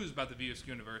of news about the Viewersk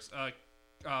universe, at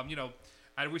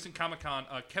a recent Comic-Con,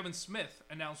 Kevin Smith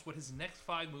announced what his next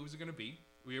 5 movies are going to be.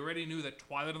 We already knew that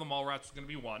Twilight of the Mallrats was going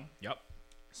to be one. Yep.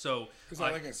 So is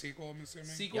that like a sequel? I'm assuming.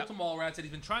 Sequel to Mallrats, and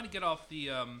he's been trying to get off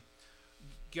and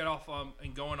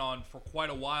going on for quite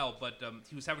a while, but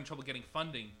he was having trouble getting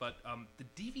funding. But the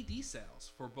DVD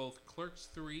sales for both Clerks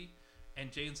 3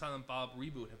 and Jay and Silent Bob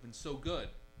Reboot have been so good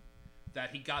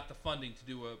that he got the funding to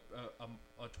do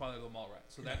a Twilight of the Mallrats.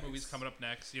 So that movie's coming up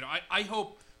next. I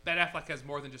hope Ben Affleck has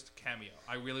more than just a cameo.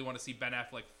 I really want to see Ben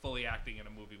Affleck fully acting in a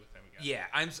movie with him again. Yeah,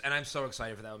 I'm so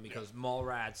excited for that one because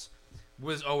Mallrats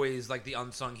was always like the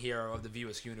unsung hero of the View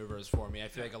Askew universe for me. I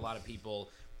feel like a lot of people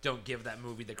don't give that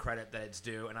movie the credit that it's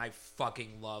due, and I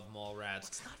fucking love Mallrats.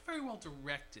 It's not very well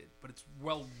directed, but it's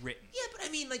well written. Yeah, but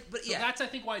I mean, so that's I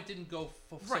think why it didn't go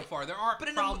so far. There are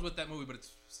problems with that movie, but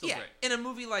it's still great. In a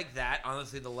movie like that,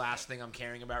 honestly, the last thing I'm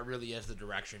caring about really is the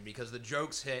direction because the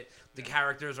jokes hit, the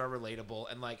characters are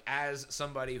relatable, and like as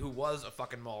somebody who was a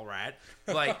fucking mall rat,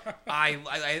 like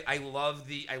I loved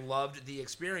the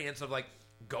experience of like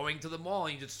going to the mall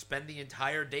and you just spend the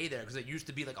entire day there because it used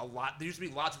to be like a lot. There used to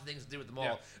be lots of things to do at the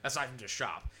mall aside from just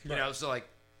shop. You know, so like.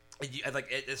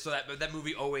 So that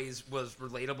movie always was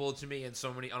relatable to me in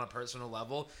so many on a personal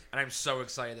level, and I'm so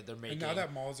excited that they're making. And now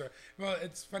that malls are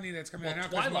it's funny that it's coming out now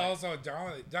because malls are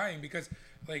dying because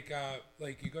like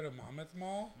you go to Monmouth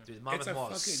Mall, dude, Monmouth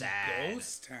Mall is sad.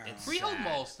 Ghost town. Freehold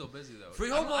Mall is still busy though.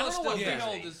 Freehold Mall is still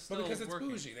busy, but because it's working.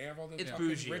 bougie. They have all the it's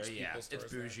bougier, rich people stores.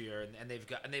 It's bougier, and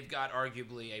they've got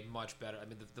arguably a much better. I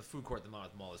mean, the food court at the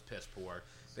Monmouth Mall is piss poor.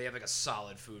 They have like a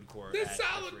solid food court. The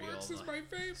Solid Works is my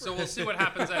favorite. So we'll see what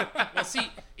happens. We'll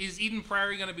see. Is Eden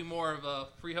Prairie going to be more of a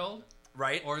Freehold?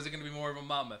 Right. Or is it going to be more of a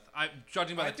Monmouth?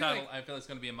 Judging by the title, I feel it's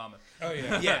going to be a Monmouth. Oh,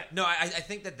 yeah. Yeah. No, I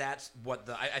think that's what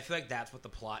I feel like that's what the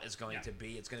plot is going to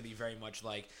be. It's going to be very much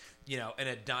like, in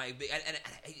a dying... And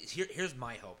here's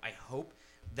my hope. I hope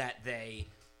that they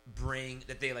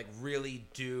like really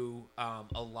do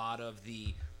a lot of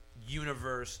the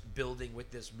universe building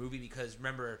with this movie because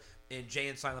remember in Jay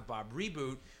and Silent Bob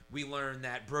Reboot we learned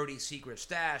that Brody's secret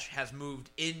stash has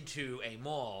moved into a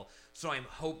mall, so I'm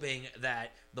hoping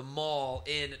that the mall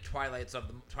in Twilight of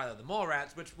the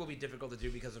Mallrats, which will be difficult to do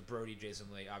because of Brody, Jason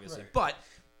Leigh obviously, but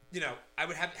I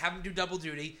would have them do double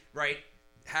duty, right?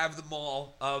 Have the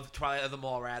mall of Twilight of the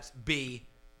Mallrats be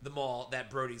the mall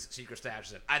that Brody's secret stash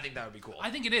is in. I think that would be cool.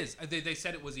 I think it is. They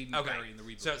said it was Eden Prairie in the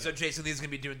reboot. So Jason Lee's going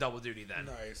to be doing double duty then.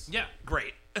 Nice. Yeah.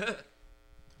 Great.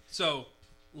 So,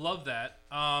 love that.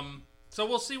 So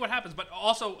we'll see what happens. But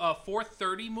also,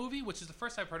 4:30 movie, which is the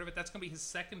first I've heard of it. That's going to be his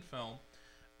second film.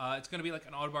 It's going to be like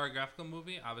an autobiographical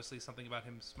movie. Obviously, something about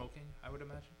him smoking, I would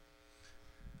imagine.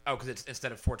 Oh, because it's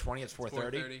instead of 4:20, it's 4:30?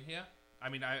 4:30, yeah. I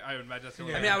mean, I would imagine that's the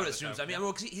only I would assume so. I mean,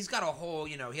 well, cause he's got a whole,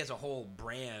 he has a whole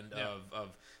brand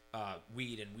of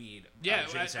weed and weed. Yeah,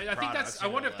 I think that's. I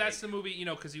wonder if that's the movie.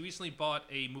 Because he recently bought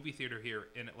a movie theater here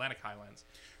in Atlantic Highlands,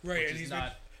 right?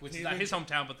 Which is not his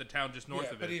hometown, but the town just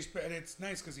north of it. But it's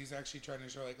nice because he's actually trying to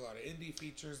show like a lot of indie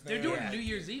features. They're doing a New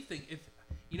Year's Eve thing. If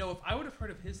I would have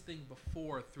heard of his thing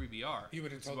before 3BR, you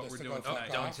would have told us we're to doing go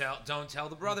tonight. Don't tell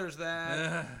the brothers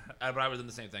that. But I was in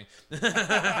the same thing.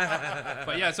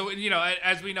 But yeah, so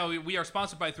as we know, we are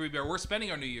sponsored by 3BR. We're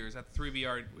spending our New Year's at the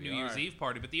 3BR New Year's Eve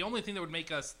party. But the only thing that would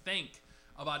make us think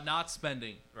about not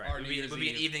spending our New Year's Eve would be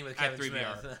an evening with Kevin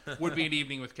Smith. Would be an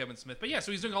evening with Kevin Smith. But yeah,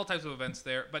 so he's doing all types of events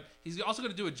there. But he's also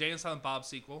going to do a Jay and Silent Bob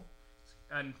sequel.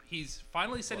 And he's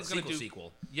finally said he's going to do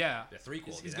sequel. Yeah, the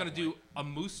threequel. He's going to do a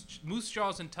Moose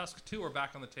Jaws and Tusk 2 are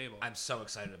back on the table. I'm so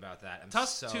excited about that.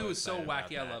 Tusk 2 is so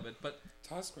wacky. I love it. But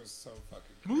Tusk was so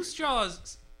fucking Moose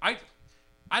Jaws. I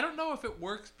don't know if it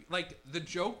works. Like the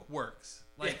joke works.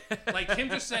 Like him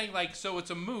just saying like, so it's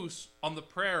a moose on the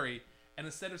prairie, and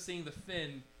instead of seeing the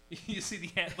fin, you see the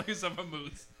antlers of a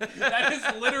moose. That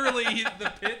is literally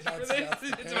the pitch for this.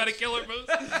 It's about a killer moose,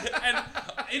 and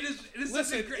it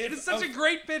is such a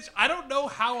great pitch. I don't know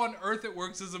how on earth it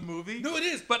works as a movie. No, it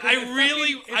is. But I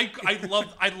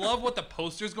love what the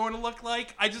poster's going to look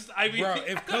like. I mean, bro,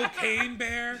 if Cocaine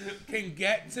Bear can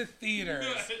get to theaters,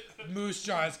 Moose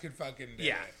Jaws could fucking do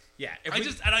it. Yeah.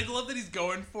 I love that he's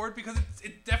going for it because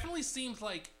it definitely seems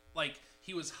like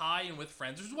he was high and with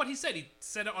friends, which is what he said. He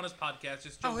said it on his podcast,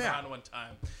 just joking around one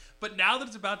time. But now that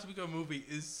it's about to become a movie,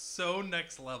 is so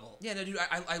next level. Yeah, no, dude,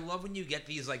 I love when you get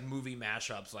these like movie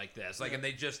mashups like this, and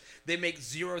they make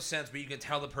zero sense, but you can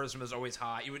tell the person was always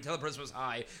high. You would tell the person was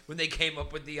high when they came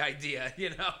up with the idea.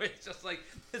 It's just like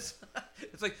it's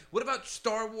like what about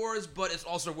Star Wars, but it's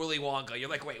also Willy Wonka. You're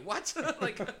like, wait, what?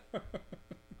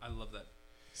 I love that.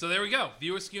 So there we go,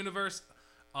 View Askew universe,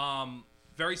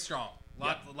 very strong.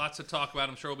 Lots to talk about.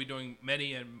 I'm sure we'll be doing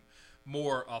many and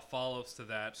more follow-ups to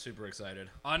that. Super excited.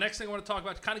 Next thing I want to talk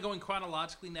about, kind of going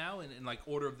chronologically now in like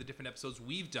order of the different episodes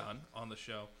we've done on the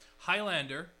show.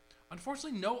 Highlander,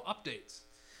 unfortunately, no updates.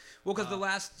 Well, because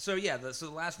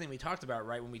the last thing we talked about,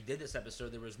 right, when we did this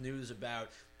episode, there was news about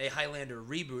a Highlander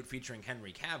reboot featuring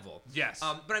Henry Cavill. Yes.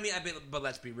 But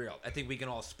let's be real. I think we can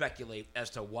all speculate as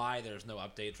to why there's no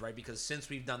updates, right? Because since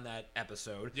we've done that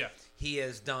episode, he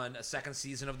has done a second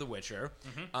season of The Witcher.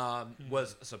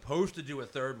 Was supposed to do a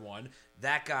third one.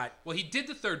 That got... Well, he did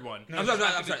the third one. No, I'm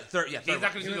sorry. Third He's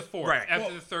not going to do the fourth. Right.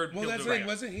 After the third, well, that's right.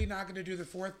 Wasn't he not going to do the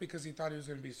fourth because he thought he was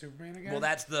going to be Superman again? Well,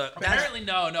 that's the... Apparently,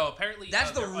 no. Apparently,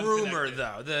 that's the rumor,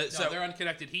 though. No, they're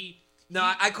unconnected.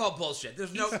 I call bullshit.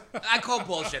 I call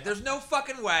bullshit. There's no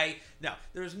fucking way. No,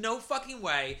 there's no fucking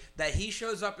way that he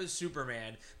shows up as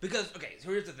Superman because, okay, so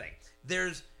here's the thing.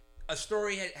 There's a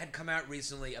story had come out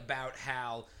recently about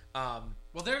how...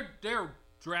 well, they're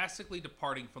drastically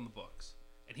departing from the books.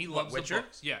 And he loves the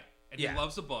books. Yeah. And he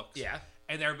loves the books. Yeah.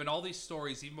 And there have been all these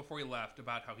stories, even before he left,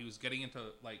 about how he was getting into,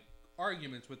 like,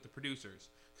 arguments with the producers.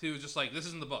 So he was just like, this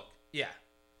isn't the book. Yeah.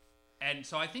 And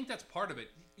so I think that's part of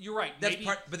it. You're right. That's maybe,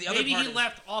 part, but the other maybe part he is,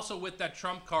 left also with that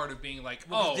trump card of being like,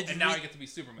 now I get to be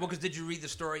Superman. Well, because did you read the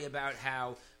story about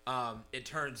how it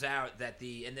turns out that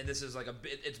and then this is like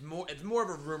it's more of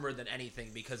a rumor than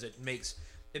anything because it makes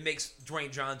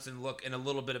Dwayne Johnson look in a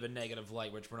little bit of a negative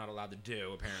light, which we're not allowed to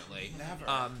do, apparently.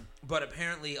 Never. But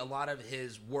apparently a lot of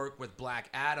his work with Black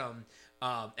Adam,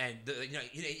 and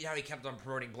you know he kept on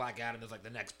promoting Black Adam as like the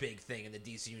next big thing in the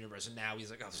DC universe, and now he's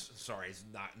like, oh, sorry, he's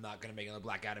not going to make another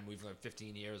Black Adam movie for like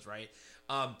 15 years, right?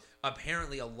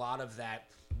 Apparently a lot of that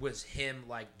was him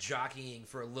like jockeying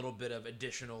for a little bit of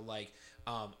additional like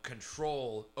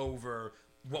control over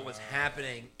what was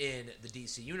happening in the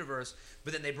DC universe,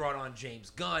 but then they brought on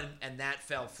James Gunn, and that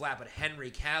fell flat. But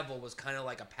Henry Cavill was kind of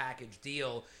like a package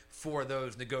deal for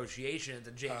those negotiations,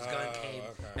 and James Gunn came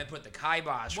and put the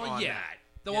kibosh on that.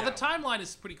 Well, the timeline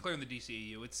is pretty clear in the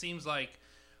DCEU. It seems like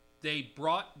they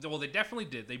definitely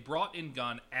did. They brought in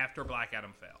Gunn after Black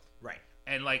Adam failed. Right.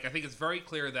 And, like, I think it's very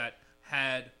clear that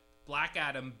had Black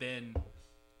Adam been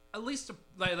at least, it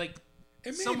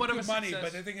made somewhat good of a money, success,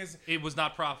 but the thing is, it was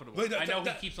not profitable. I know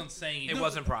he keeps on saying it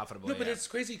wasn't profitable. No, but it's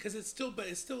crazy because it's still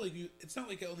like it's not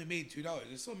like it only made $2.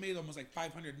 It still made almost like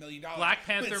 $500 million. Black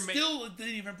Panther still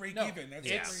didn't even break even. That's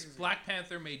crazy. Black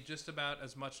Panther made just about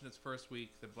as much in its first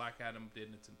week that Black Adam did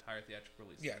in its entire theatrical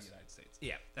release in the United States.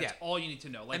 Yeah, that's all you need to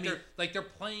know. Like they're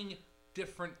playing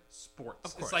different sports.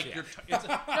 Of course, it's like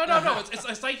no.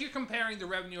 It's like you're comparing the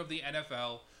revenue of the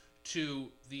NFL to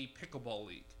the pickleball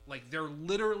league. Like they're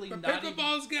literally but not.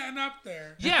 Pickleball's getting up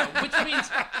there. Yeah, which means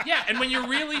and when you're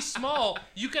really small,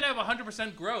 you can have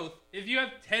 100% growth if you have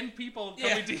 10 people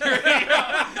coming to your.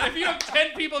 If you have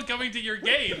 10 people coming to your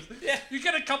games, you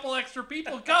get a couple extra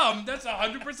people come. That's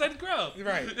 100% growth.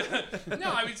 Right.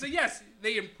 No, I mean, so yes,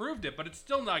 they improved it, but it's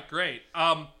still not great.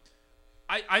 I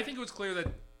think it was clear that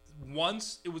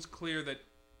once it was clear that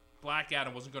Black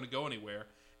Adam wasn't going to go anywhere,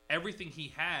 everything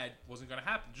he had wasn't going to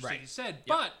happen, just like you said. Yep.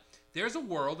 But there's a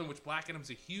world in which Black Adam's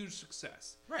a huge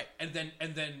success, right? And then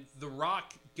The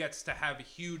Rock gets to have a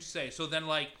huge say. So then,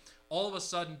 like, all of a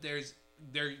sudden, they're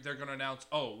going to announce,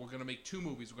 we're going to make 2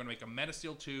 movies. We're going to make a Man of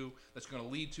Steel 2 that's going to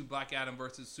lead to Black Adam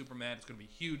versus Superman. It's going to be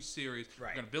a huge series.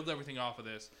 Right. We're going to build everything off of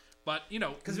this. But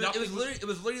because it was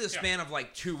literally the span of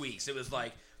like 2 weeks. It was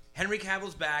like Henry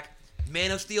Cavill's back.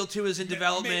 Man of Steel 2 is in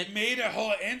development. Made a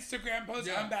whole Instagram post.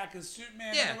 I'm back as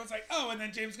Superman. Yeah. Everyone's like, and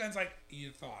then James Gunn's like,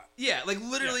 you thought. Yeah, like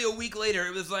literally a week later,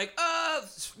 it was like,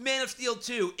 Man of Steel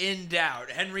 2 in doubt.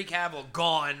 Henry Cavill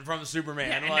gone from Superman.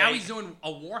 Yeah, and now he's doing a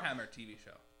Warhammer TV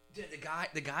show. Dude,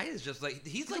 the guy is just like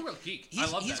he's like a real geek.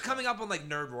 He's coming up on like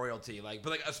nerd royalty, like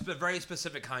but like a very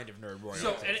specific kind of nerd royalty.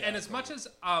 So and as much as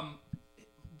I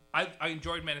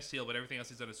enjoyed Man of Steel, but everything else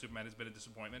he's done as Superman has been a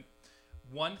disappointment.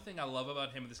 One thing I love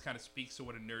about him, and this kind of speaks to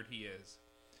what a nerd he is,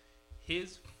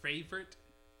 his favorite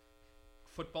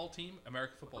football team,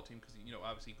 American football team, because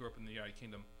obviously he grew up in the United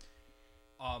Kingdom.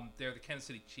 They're the Kansas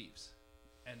City Chiefs,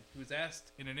 and he was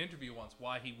asked in an interview once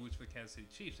why he roots for the Kansas City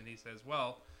Chiefs, and he says,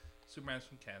 "Well, Superman's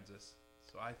from Kansas,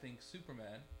 so I think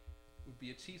Superman would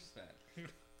be a Chiefs fan."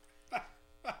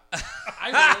 I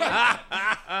really like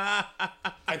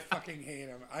that. I fucking hate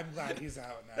him. I'm glad he's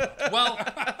out now.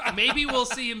 Well, maybe we'll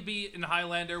see him be in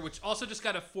Highlander, which also just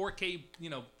got a 4K,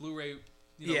 Blu-ray,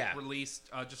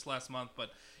 released just last month. But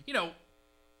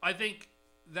I think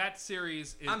that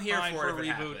series is fine for a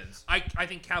reboot. I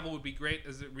think Cavill would be great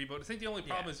as a reboot. I think the only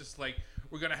problem is just like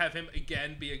we're gonna have him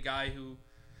again be a guy who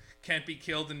can't be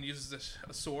killed and uses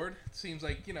a sword. It seems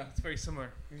like it's very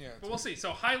similar. Yeah, but we'll see.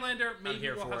 So Highlander, maybe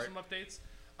we'll have some updates.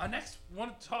 Next,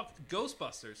 want to talk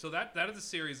Ghostbusters. So that is a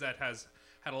series that has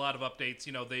had a lot of updates.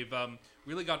 They've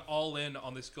really gone all in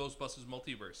on this Ghostbusters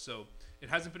multiverse. So it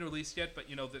hasn't been released yet, but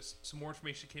there's some more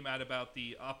information came out about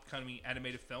the upcoming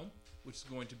animated film, which is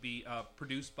going to be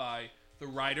produced by the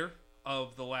writer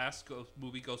of the last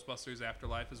movie, Ghostbusters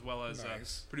Afterlife, as well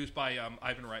as produced by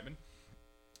Ivan Reitman.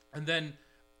 And then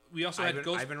we also had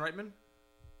Ivan Reitman?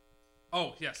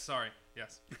 Oh, yes, sorry.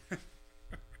 Yes.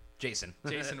 Jason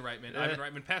Reitman. Ivan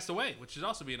Reitman passed away, which should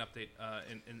also be an update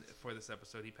for this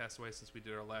episode. He passed away since we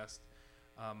did our last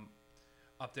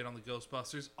update on the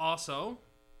Ghostbusters. Also,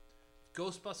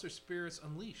 Ghostbusters Spirits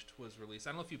Unleashed was released.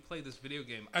 I don't know if you played this video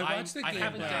game. I watched the game. I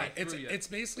haven't done it through yet. It's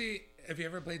basically, if you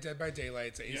ever played Dead by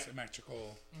Daylight, it's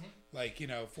asymmetrical, like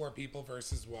 4 people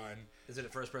versus 1. Is it a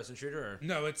first-person shooter? Or?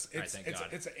 No, it's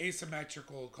an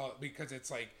asymmetrical because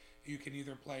it's like you can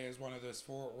either play as one of those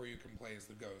 4 or you can play as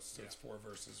the ghost. So it's 4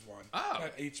 versus 1. Oh.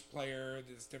 But each player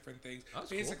does different things. That's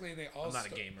basically, cool. they all. I'm not a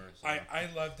gamer. So. I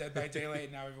love Dead by Daylight,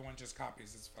 and now everyone just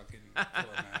copies its fucking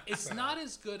format. It's not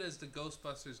as good as the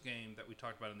Ghostbusters game that we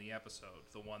talked about in the episode,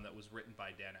 the one that was written by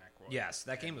Dan Aykroyd. Yes,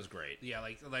 that game was great. Yeah,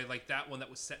 like that one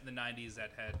that was set in the 90s that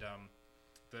had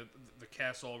the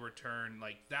castle return.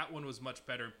 Like that one was much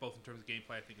better, both in terms of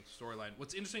gameplay, I think, and storyline.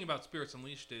 What's interesting about Spirits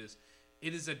Unleashed is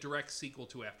it is a direct sequel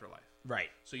to Afterlife. Right.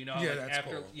 So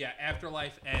cool.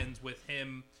 Afterlife ends with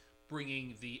him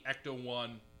bringing the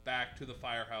Ecto-1 back to the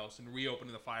firehouse and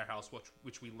reopening the firehouse,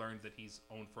 which we learned that he's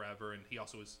owned forever, and he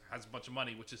also has a bunch of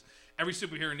money, which is every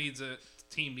superhero needs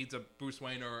a Bruce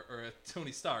Wayne or a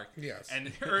Tony Stark. Yes.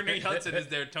 And Ernie Hudson is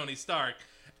their Tony Stark.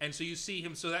 And so you see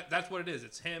him, so that's what it is.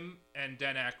 It's him and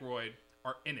Dan Aykroyd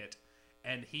are in it,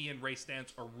 and he and Ray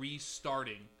Stantz are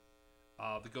restarting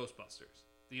the Ghostbusters.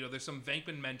 There's some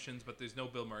Venkman mentions, but there's no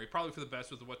Bill Murray. Probably for the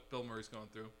best with what Bill Murray's going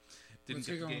through. Didn't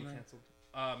get the game canceled.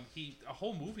 A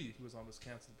whole movie he was on was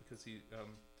canceled because he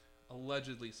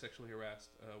allegedly sexually harassed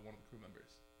one of the crew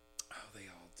members. Oh, they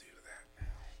all do that now.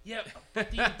 Yeah, but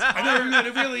I know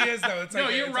it really is though. It's no,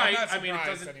 like, you're right. I mean, it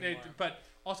doesn't. But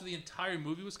also, the entire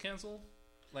movie was canceled,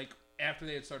 like after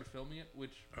they had started filming it,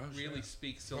 which really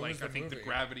speaks to I think the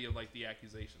gravity of the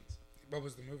accusations. What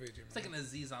was the movie? It's like an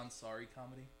Aziz Ansari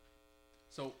comedy.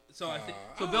 So I think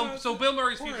Bill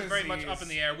Murray's future is very much up in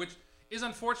the air, which is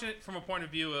unfortunate from a point of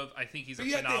view of I think he's a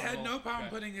phenomenal. They had no problem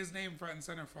putting his name front and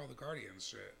center for all the Guardians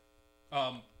shit.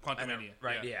 Quantumania,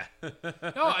 right? Yeah.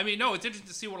 No, it's interesting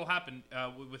to see what will happen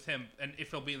with him and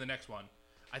if he'll be in the next one.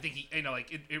 I think he,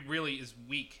 it really is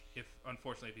weak if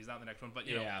he's not in the next one. But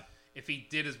if he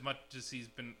did as much as he's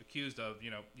been accused of,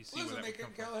 you see where that they would can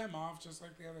come kill from. him off just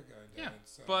like the other guy did. Yeah,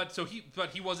 so.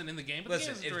 But he wasn't in the game. But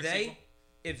listen,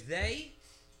 if they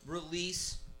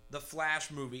release the Flash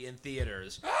movie in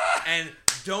theaters and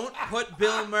don't put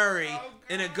Bill Murray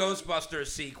in a Ghostbusters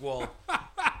sequel,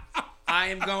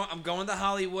 I'm going to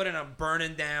Hollywood and I'm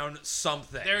burning down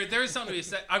something. There's something to be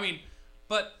said. I mean,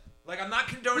 but I'm not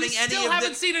condoning we any still of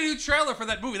haven't seen a new trailer for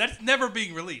that movie. That's never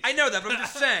being released. I know that, but I'm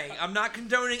just saying I'm not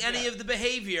condoning any of the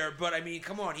behavior. But I mean,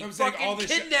 come on, he fucking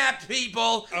kidnapped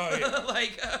people. Oh,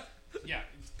 yeah.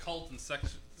 Cult and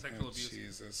sexual abuse.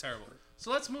 Jesus. Terrible. So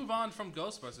let's move on from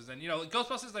Ghostbusters. And,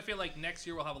 Ghostbusters, I feel like next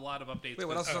year we'll have a lot of updates. Wait,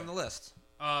 what else is on the list?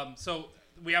 So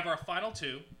we have our final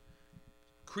 2.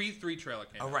 Creed 3 trailer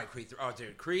came out. Oh, right, Creed 3. Oh,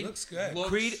 dude, Creed looks good.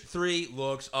 Creed 3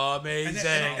 looks amazing.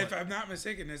 And if I'm not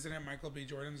mistaken, isn't it Michael B.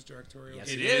 Jordan's directorial? Yes,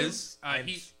 it is. I'm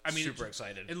super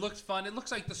excited. It looks fun. It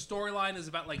looks like the storyline is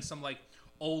about some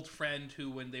old friend who,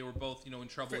 when they were both in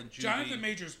trouble in juvie. Jonathan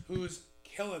Majors, who's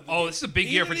killing. This is a big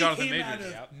year for Jonathan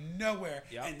Majors. Out of nowhere,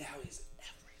 and now he's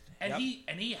everything.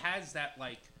 And he has that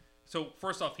so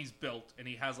first off, he's built and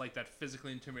he has that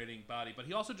physically intimidating body, but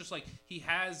he also just he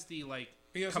has the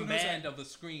command of the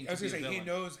screen. I was gonna say he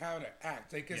knows how to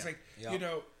act.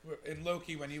 In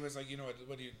Loki when he was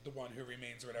the one who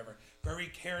remains or whatever, very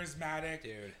charismatic,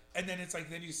 dude. And then it's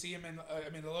then you see him in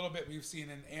a little bit we've seen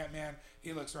in Ant-Man,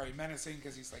 he looks very menacing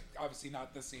because he's obviously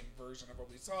not the same version of what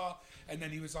we saw. And then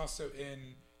he was also in.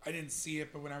 I didn't see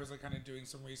it, but when I was kind of doing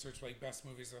some research for best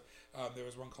movies, there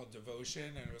was one called Devotion,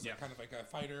 and it was kind of like a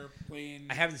fighter plane.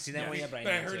 I haven't seen that one yet, but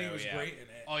I heard he was great in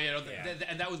it. Oh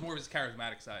and that was more of his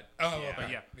charismatic side. Oh,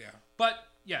 yeah. But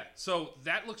yeah, so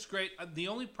that looks great. The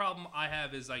only problem I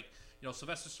have is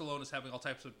Sylvester Stallone is having all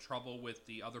types of trouble with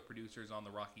the other producers on the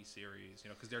Rocky series,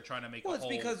 because they're trying to make. Well, it's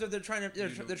because they're trying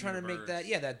to make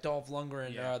that Dolph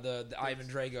Lundgren, the Ivan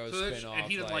Drago spin-off, and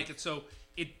he didn't like it. So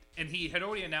and he had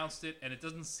already announced it, and it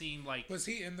doesn't seem like. Was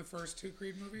he in the first 2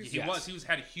 Creed movies? He was. He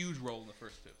had a huge role in the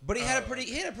first 2. But he had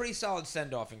a pretty solid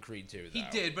send-off in Creed 2. Though. He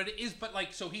did, but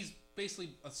so he's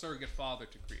basically a surrogate father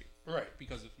to Creed, right?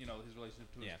 Because of his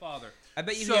relationship to his father. I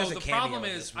bet you. So he has a the cameo problem in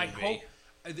is, this movie. I hope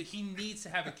that he needs to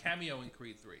have a cameo in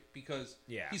Creed 3 because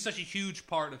he's such a huge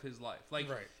part of his life.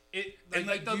 Right.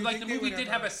 the movie did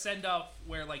have a send off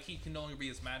where like he can no longer be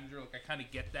his manager. Like I kind of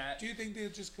get that. Do you think they'll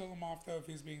just kill him off though if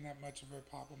he's being that much of a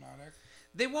problematic?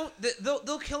 They won't.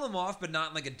 They'll kill him off, but not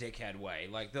in like a dickhead way.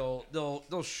 Like they'll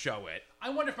show it. I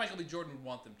wonder if Michael B. Jordan would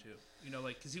want them to. You know,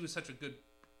 like because he was such a good.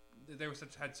 They were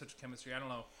had such chemistry. I don't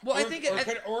know. Well,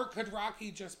 could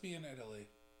Rocky just be in Italy?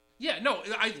 Yeah, no,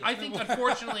 I think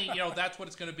unfortunately, you know, that's what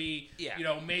it's going to be. Yeah. You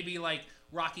know, maybe like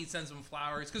Rocky sends him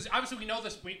flowers because obviously we know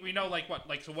this. We know like what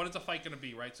so is the fight going to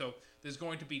be, right? So there's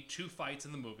going to be 2 fights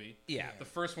in the movie. Yeah. The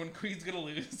first one Creed's going to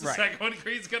lose. The second one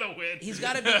Creed's going to win. He's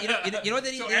got to be. You know what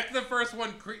they need. So after the first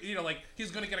one, you know, like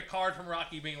he's going to get a card from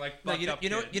Rocky being like, no, you know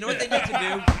what they need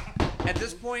to do. At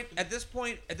this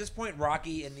point,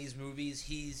 Rocky in these movies,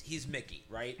 he's Mickey,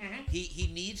 right? Mm-hmm. He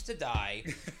needs to die,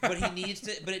 but it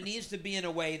needs to be in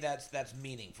a way that's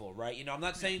meaningful, right? You know, I'm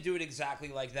not saying do it exactly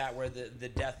like that, where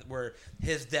where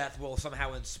his death will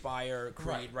somehow inspire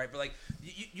Creed, right? But like,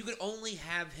 you could only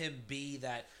have him be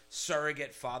that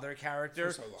surrogate father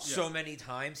character so many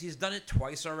times. He's done it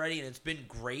twice already, and it's been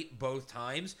great both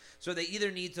times. So they either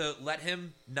need to let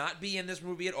him not be in this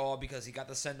movie at all because he got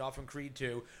the send off in Creed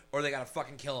 2, or they got to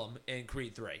fucking kill him in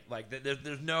Creed 3. Like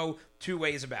there's no 2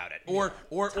 ways about it. Or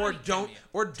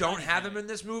don't have him in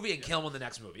this movie and kill him in the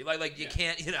next movie. Like you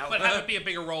can't, you know. But have it be a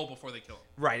bigger role before they kill him.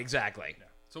 Right, exactly. Yeah.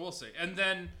 So we'll see. And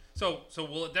then so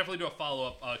we'll definitely do a follow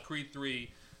up. Creed 3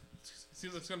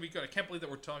 seems like it's gonna be good. I can't believe that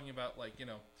we're talking about like, you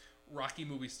know, Rocky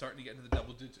movies starting to get into the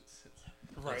double digits.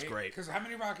 Right. That's great. Because how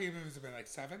many Rocky movies have been? Like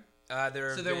 7?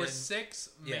 There were 6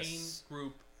 main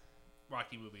group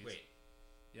Rocky movies. Wait.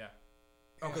 Yeah.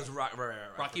 Oh, because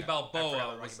Rocky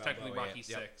Balboa was technically Rocky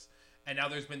 6. And now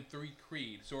there's been 3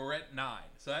 Creed. So we're at 9.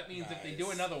 So that means if they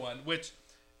do another one, which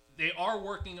they are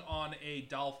working on a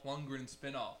Dolph Lundgren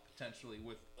spin-off potentially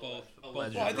with both.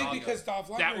 Well, I think because Dolph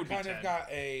Lundgren kind of got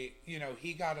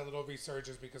he got a little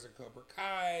resurgence because of Cobra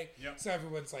Kai. Yep. So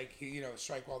everyone's like,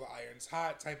 strike while the iron's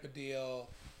hot type of deal.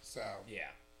 So yeah.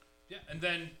 And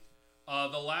then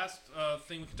the last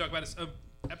thing we can talk about is an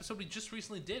episode we just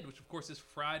recently did, which of course is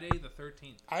Friday the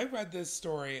 13th. I read this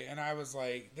story and I was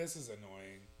like, this is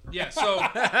annoying. Yeah, so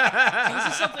this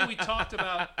is something we talked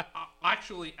about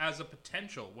actually as a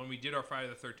potential when we did our Friday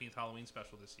the 13th Halloween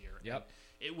special this year. Yep.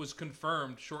 It was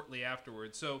confirmed shortly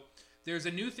afterwards. So there's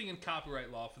a new thing in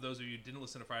copyright law for those of you who didn't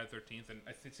listen to Friday the 13th, and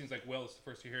it seems like Will is the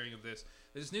first you're hearing of this.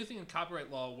 There's this new thing in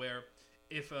copyright law where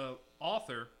if an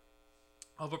author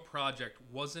of a project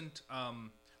wasn't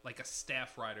like a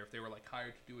staff writer, if they were like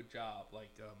hired to do a job,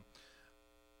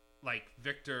 like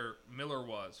Victor Miller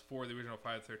was for the original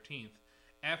Friday the 13th,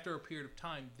 after a period of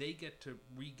time, they get to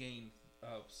regain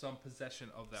some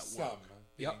possession of that work.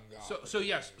 Yep. So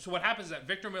what happens is that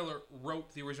Victor Miller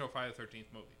wrote the original Friday the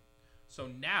 13th movie. So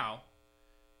now,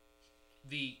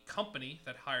 the company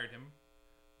that hired him,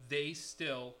 they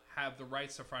still have the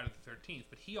rights to Friday the 13th,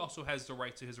 but he also has the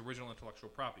rights to his original intellectual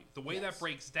property. The way that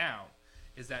breaks down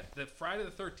is that the Friday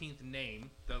the 13th name,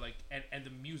 and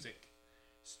the music,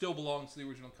 still belongs to the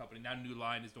original company. Now New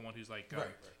Line is the one who's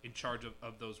in charge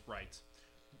of those rights.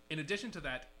 In addition to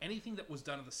that, anything that was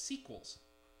done in the sequels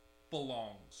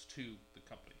belongs to the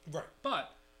company. Right.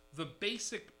 But the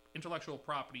basic intellectual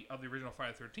property of the original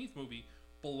Friday the 13th movie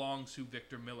belongs to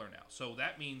Victor Miller now. So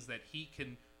that means that he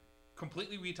can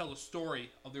completely retell the story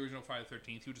of the original Friday the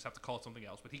 13th. He would just have to call it something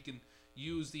else. But he can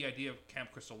use the idea of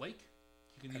Camp Crystal Lake.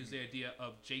 He can use the idea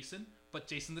of Jason, but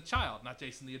Jason the child, not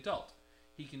Jason the adult.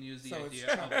 He can use the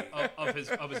idea of his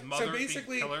mother so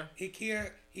basically, being killer. He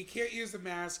can't use the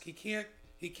mask. He can't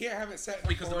have it set in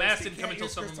because the mask didn't come until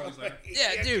several movies later.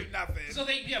 Yeah, dude. Nothing. So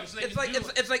they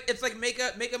it's like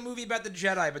make a movie about the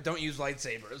Jedi, but don't use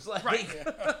lightsabers. Right.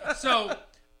 So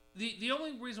the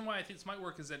only reason why I think this might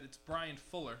work is that it's Brian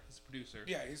Fuller, his producer.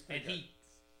 Yeah, he's pretty good. He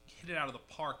hit it out of the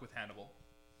park with Hannibal.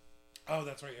 Oh,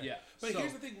 that's right. Yeah. But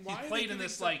here's the thing: why he played in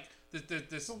this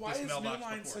this So why is New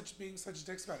Line being such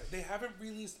dicks about it? They haven't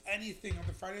released anything on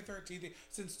the Friday the 13th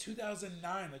since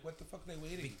 2009. Like, what the fuck are they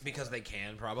waiting for? Because they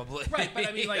can, probably. Right, but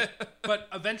I mean, but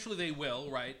eventually they will,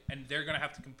 right? And they're going to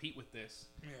have to compete with this.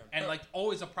 Yeah. And,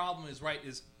 always a problem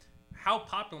is how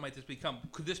popular might this become?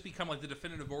 Could this become, the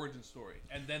definitive origin story?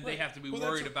 And then they have to be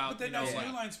worried about, But then that's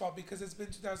New Line's fault because it's been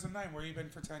 2009. Where you been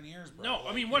for 10 years, bro? No,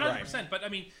 I mean, 100%. But, I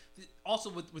mean, also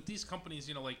with these companies,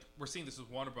 we're seeing this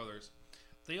with Warner Brothers.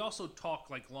 They also talk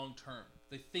long term.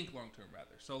 They think long term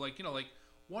rather. So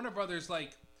Warner Brothers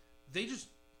they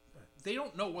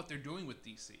don't know what they're doing with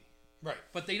DC. Right.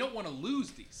 But they don't want to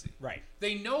lose DC. Right.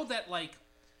 They know that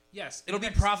Yes. It'll be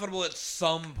profitable at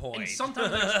some point. And sometime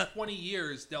in the next 20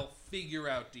 years, they'll figure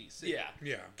out DC.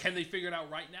 Yeah. Can they figure it out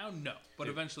right now? No. But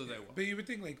eventually they will. But you would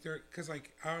think, like, because,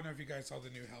 like, I don't know if you guys saw the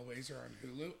new Hellraiser on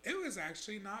Hulu. It was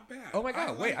actually not bad. Oh, my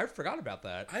God. Wait, I forgot about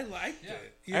that. I liked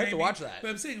it. I have to watch that.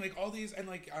 But I'm saying, like, all these, and,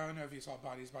 like, I don't know if you saw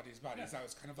Bodies. Yeah. That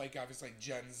was kind of, like, obviously, like,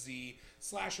 Gen Z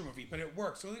slasher movie. But it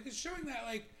works. So, like, it's showing that,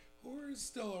 like, horror is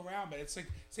still around. But it's, like,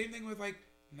 same thing with, like,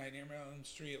 Nightmare on Elm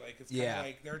Street. Like, it's kind of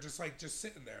like, they're just, like, just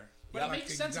sitting there. But it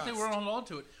makes sense that they were on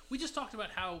to it. We just talked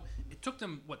about how it took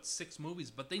them, 6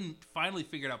 movies, but they finally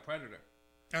figured out Predator.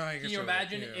 Can you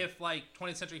imagine if, like,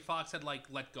 20th Century Fox had, like,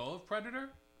 let go of Predator?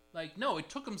 Like, no, it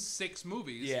took them 6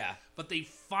 movies. Yeah. But they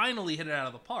finally hit it out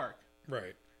of the park.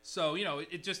 Right. So, you know,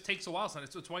 it just takes a while. So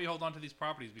it's why you hold on to these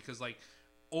properties, because, like,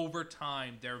 over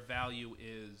time, their value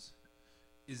is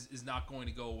not going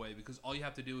to go away, because all you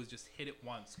have to do is just hit it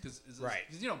once. Because,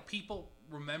 you know, people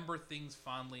remember things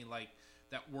fondly, like,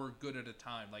 that were good at a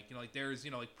time. Like, you know, like there's,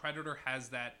 you know, like Predator has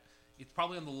that. It's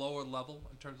probably on the lower level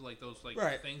in terms of like those like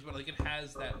things, but like it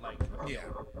has that like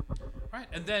right.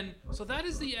 And then so that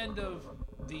is the end of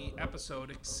the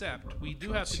episode. Except we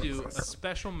do have to do a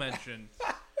special mention.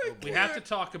 We have to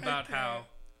talk about how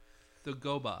the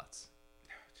GoBots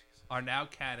are now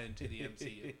canon to the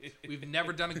MCU. We've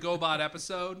never done a GoBot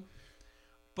episode,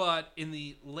 but in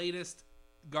the latest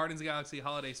Guardians of the Galaxy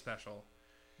holiday special,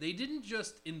 they didn't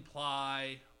just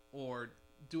imply or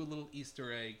do a little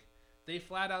Easter egg. They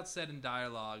flat out said in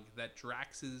dialogue that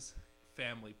Drax's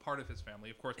family, part of his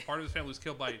family, of course, part of his family was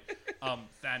killed by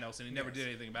Thanos, and he never did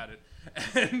anything about it.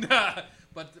 And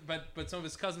but some of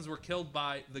his cousins were killed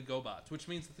by the GoBots, which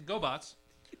means that the GoBots,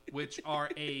 which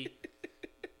are a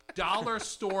dollar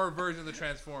store version of the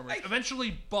Transformers,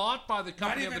 eventually bought by the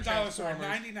company of the Transformers,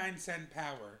 99-cent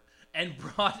power, and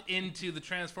brought into the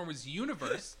Transformers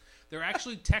universe. They're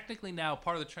actually technically now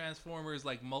part of the Transformers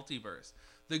like multiverse.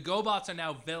 The GoBots are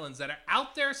now villains that are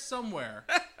out there somewhere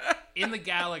in the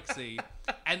galaxy,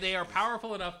 and they are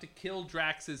powerful enough to kill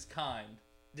Drax's kind.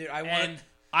 Dude, I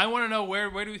want to know where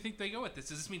do we think they go with this?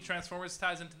 Does this mean Transformers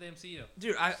ties into the MCU?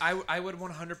 Dude, I would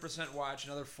 100% watch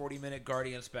another 40-minute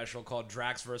Guardian special called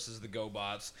Drax versus the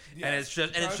GoBots, and it's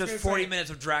just 40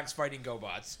 minutes of Drax fighting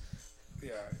GoBots.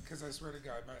 Yeah, because I swear to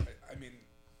God, I mean,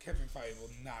 Kevin Feige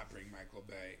will not bring Michael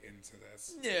Bay into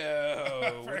this.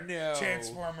 No.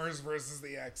 Transformers versus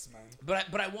the X-Men.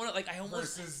 But I want to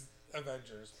almost versus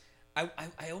Avengers.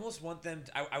 I almost want them.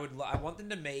 I want them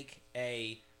to make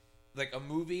a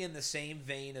movie in the same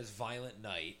vein as Violent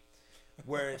Night,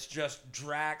 where it's just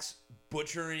Drax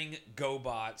butchering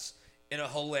GoBots in a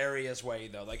hilarious way,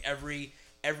 though. Like every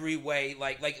way,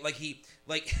 like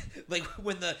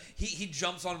when he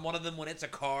jumps on one of them when it's a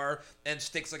car and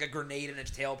sticks like a grenade in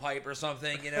its tailpipe or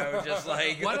something, you know, just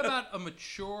like. What about a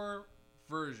mature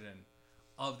version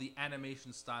of the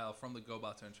animation style from the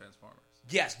GoBots and Transformers?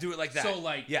 Yes, do it like that.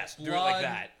 So yes, blood do it like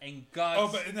that. And guts. Oh,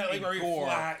 but in that like very gore.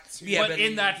 flat. But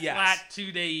in that flat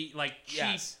 2D like cheap.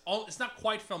 Yes. It's not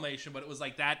quite Filmation, but it was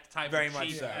like that type very of much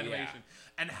cheap so, animation.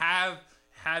 Yeah. And have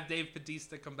Dave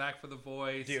Bautista come back for the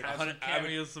voice. Dude, have some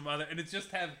cameos, some other, and it's just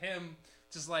have him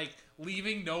just like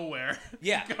leaving nowhere.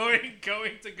 Yeah, going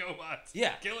to GoBots.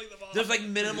 Yeah, killing them all. There's like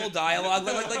minimal dialogue.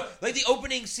 like the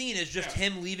opening scene is just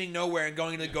him leaving nowhere and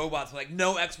going to the GoBots. Like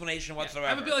no explanation whatsoever.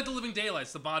 Have it be like The Living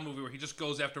Daylights, the Bond movie, where he just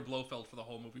goes after Blofeld for the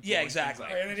whole movie. Yeah, exactly.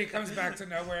 And then he comes back to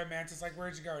nowhere, and Mantis like,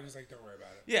 "Where'd you go?" And he's like, "Don't worry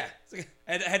about it." Yeah,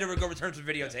 I had to go return some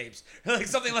videotapes, like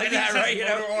something like that, right? You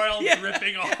know, oil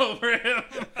dripping all over him.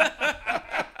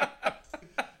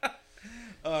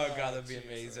 Oh god, that'd be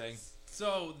amazing.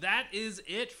 So that is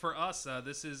it for us.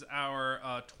 This is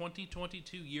our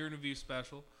 2022 year in review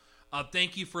special.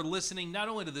 Thank you for listening, not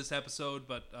only to this episode,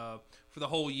 but for the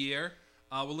whole year.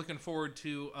 We're looking forward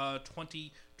to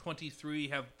 2023.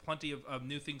 Have plenty of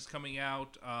new things coming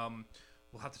out.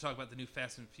 We'll have to talk about the new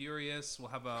Fast and Furious. We'll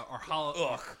have our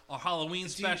Halloween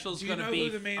special is going to be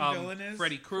who the main villain is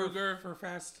Freddy Krueger for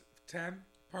Fast 10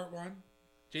 Part 1.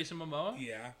 Jason Momoa.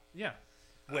 Yeah.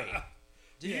 Wait.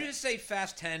 Did you just say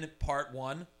Fast 10 Part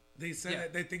 1? They said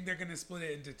that they think they're going to split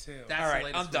it into 2. That's all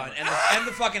right, I'm done. End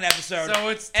the fucking episode. So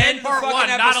it's 10 Part 1,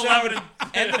 not 11.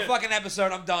 End the fucking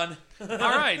episode. I'm done. All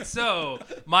right, so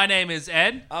my name is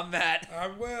Ed. I'm Matt.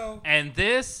 I'm Will. And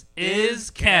this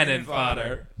is Cannon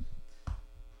Fodder.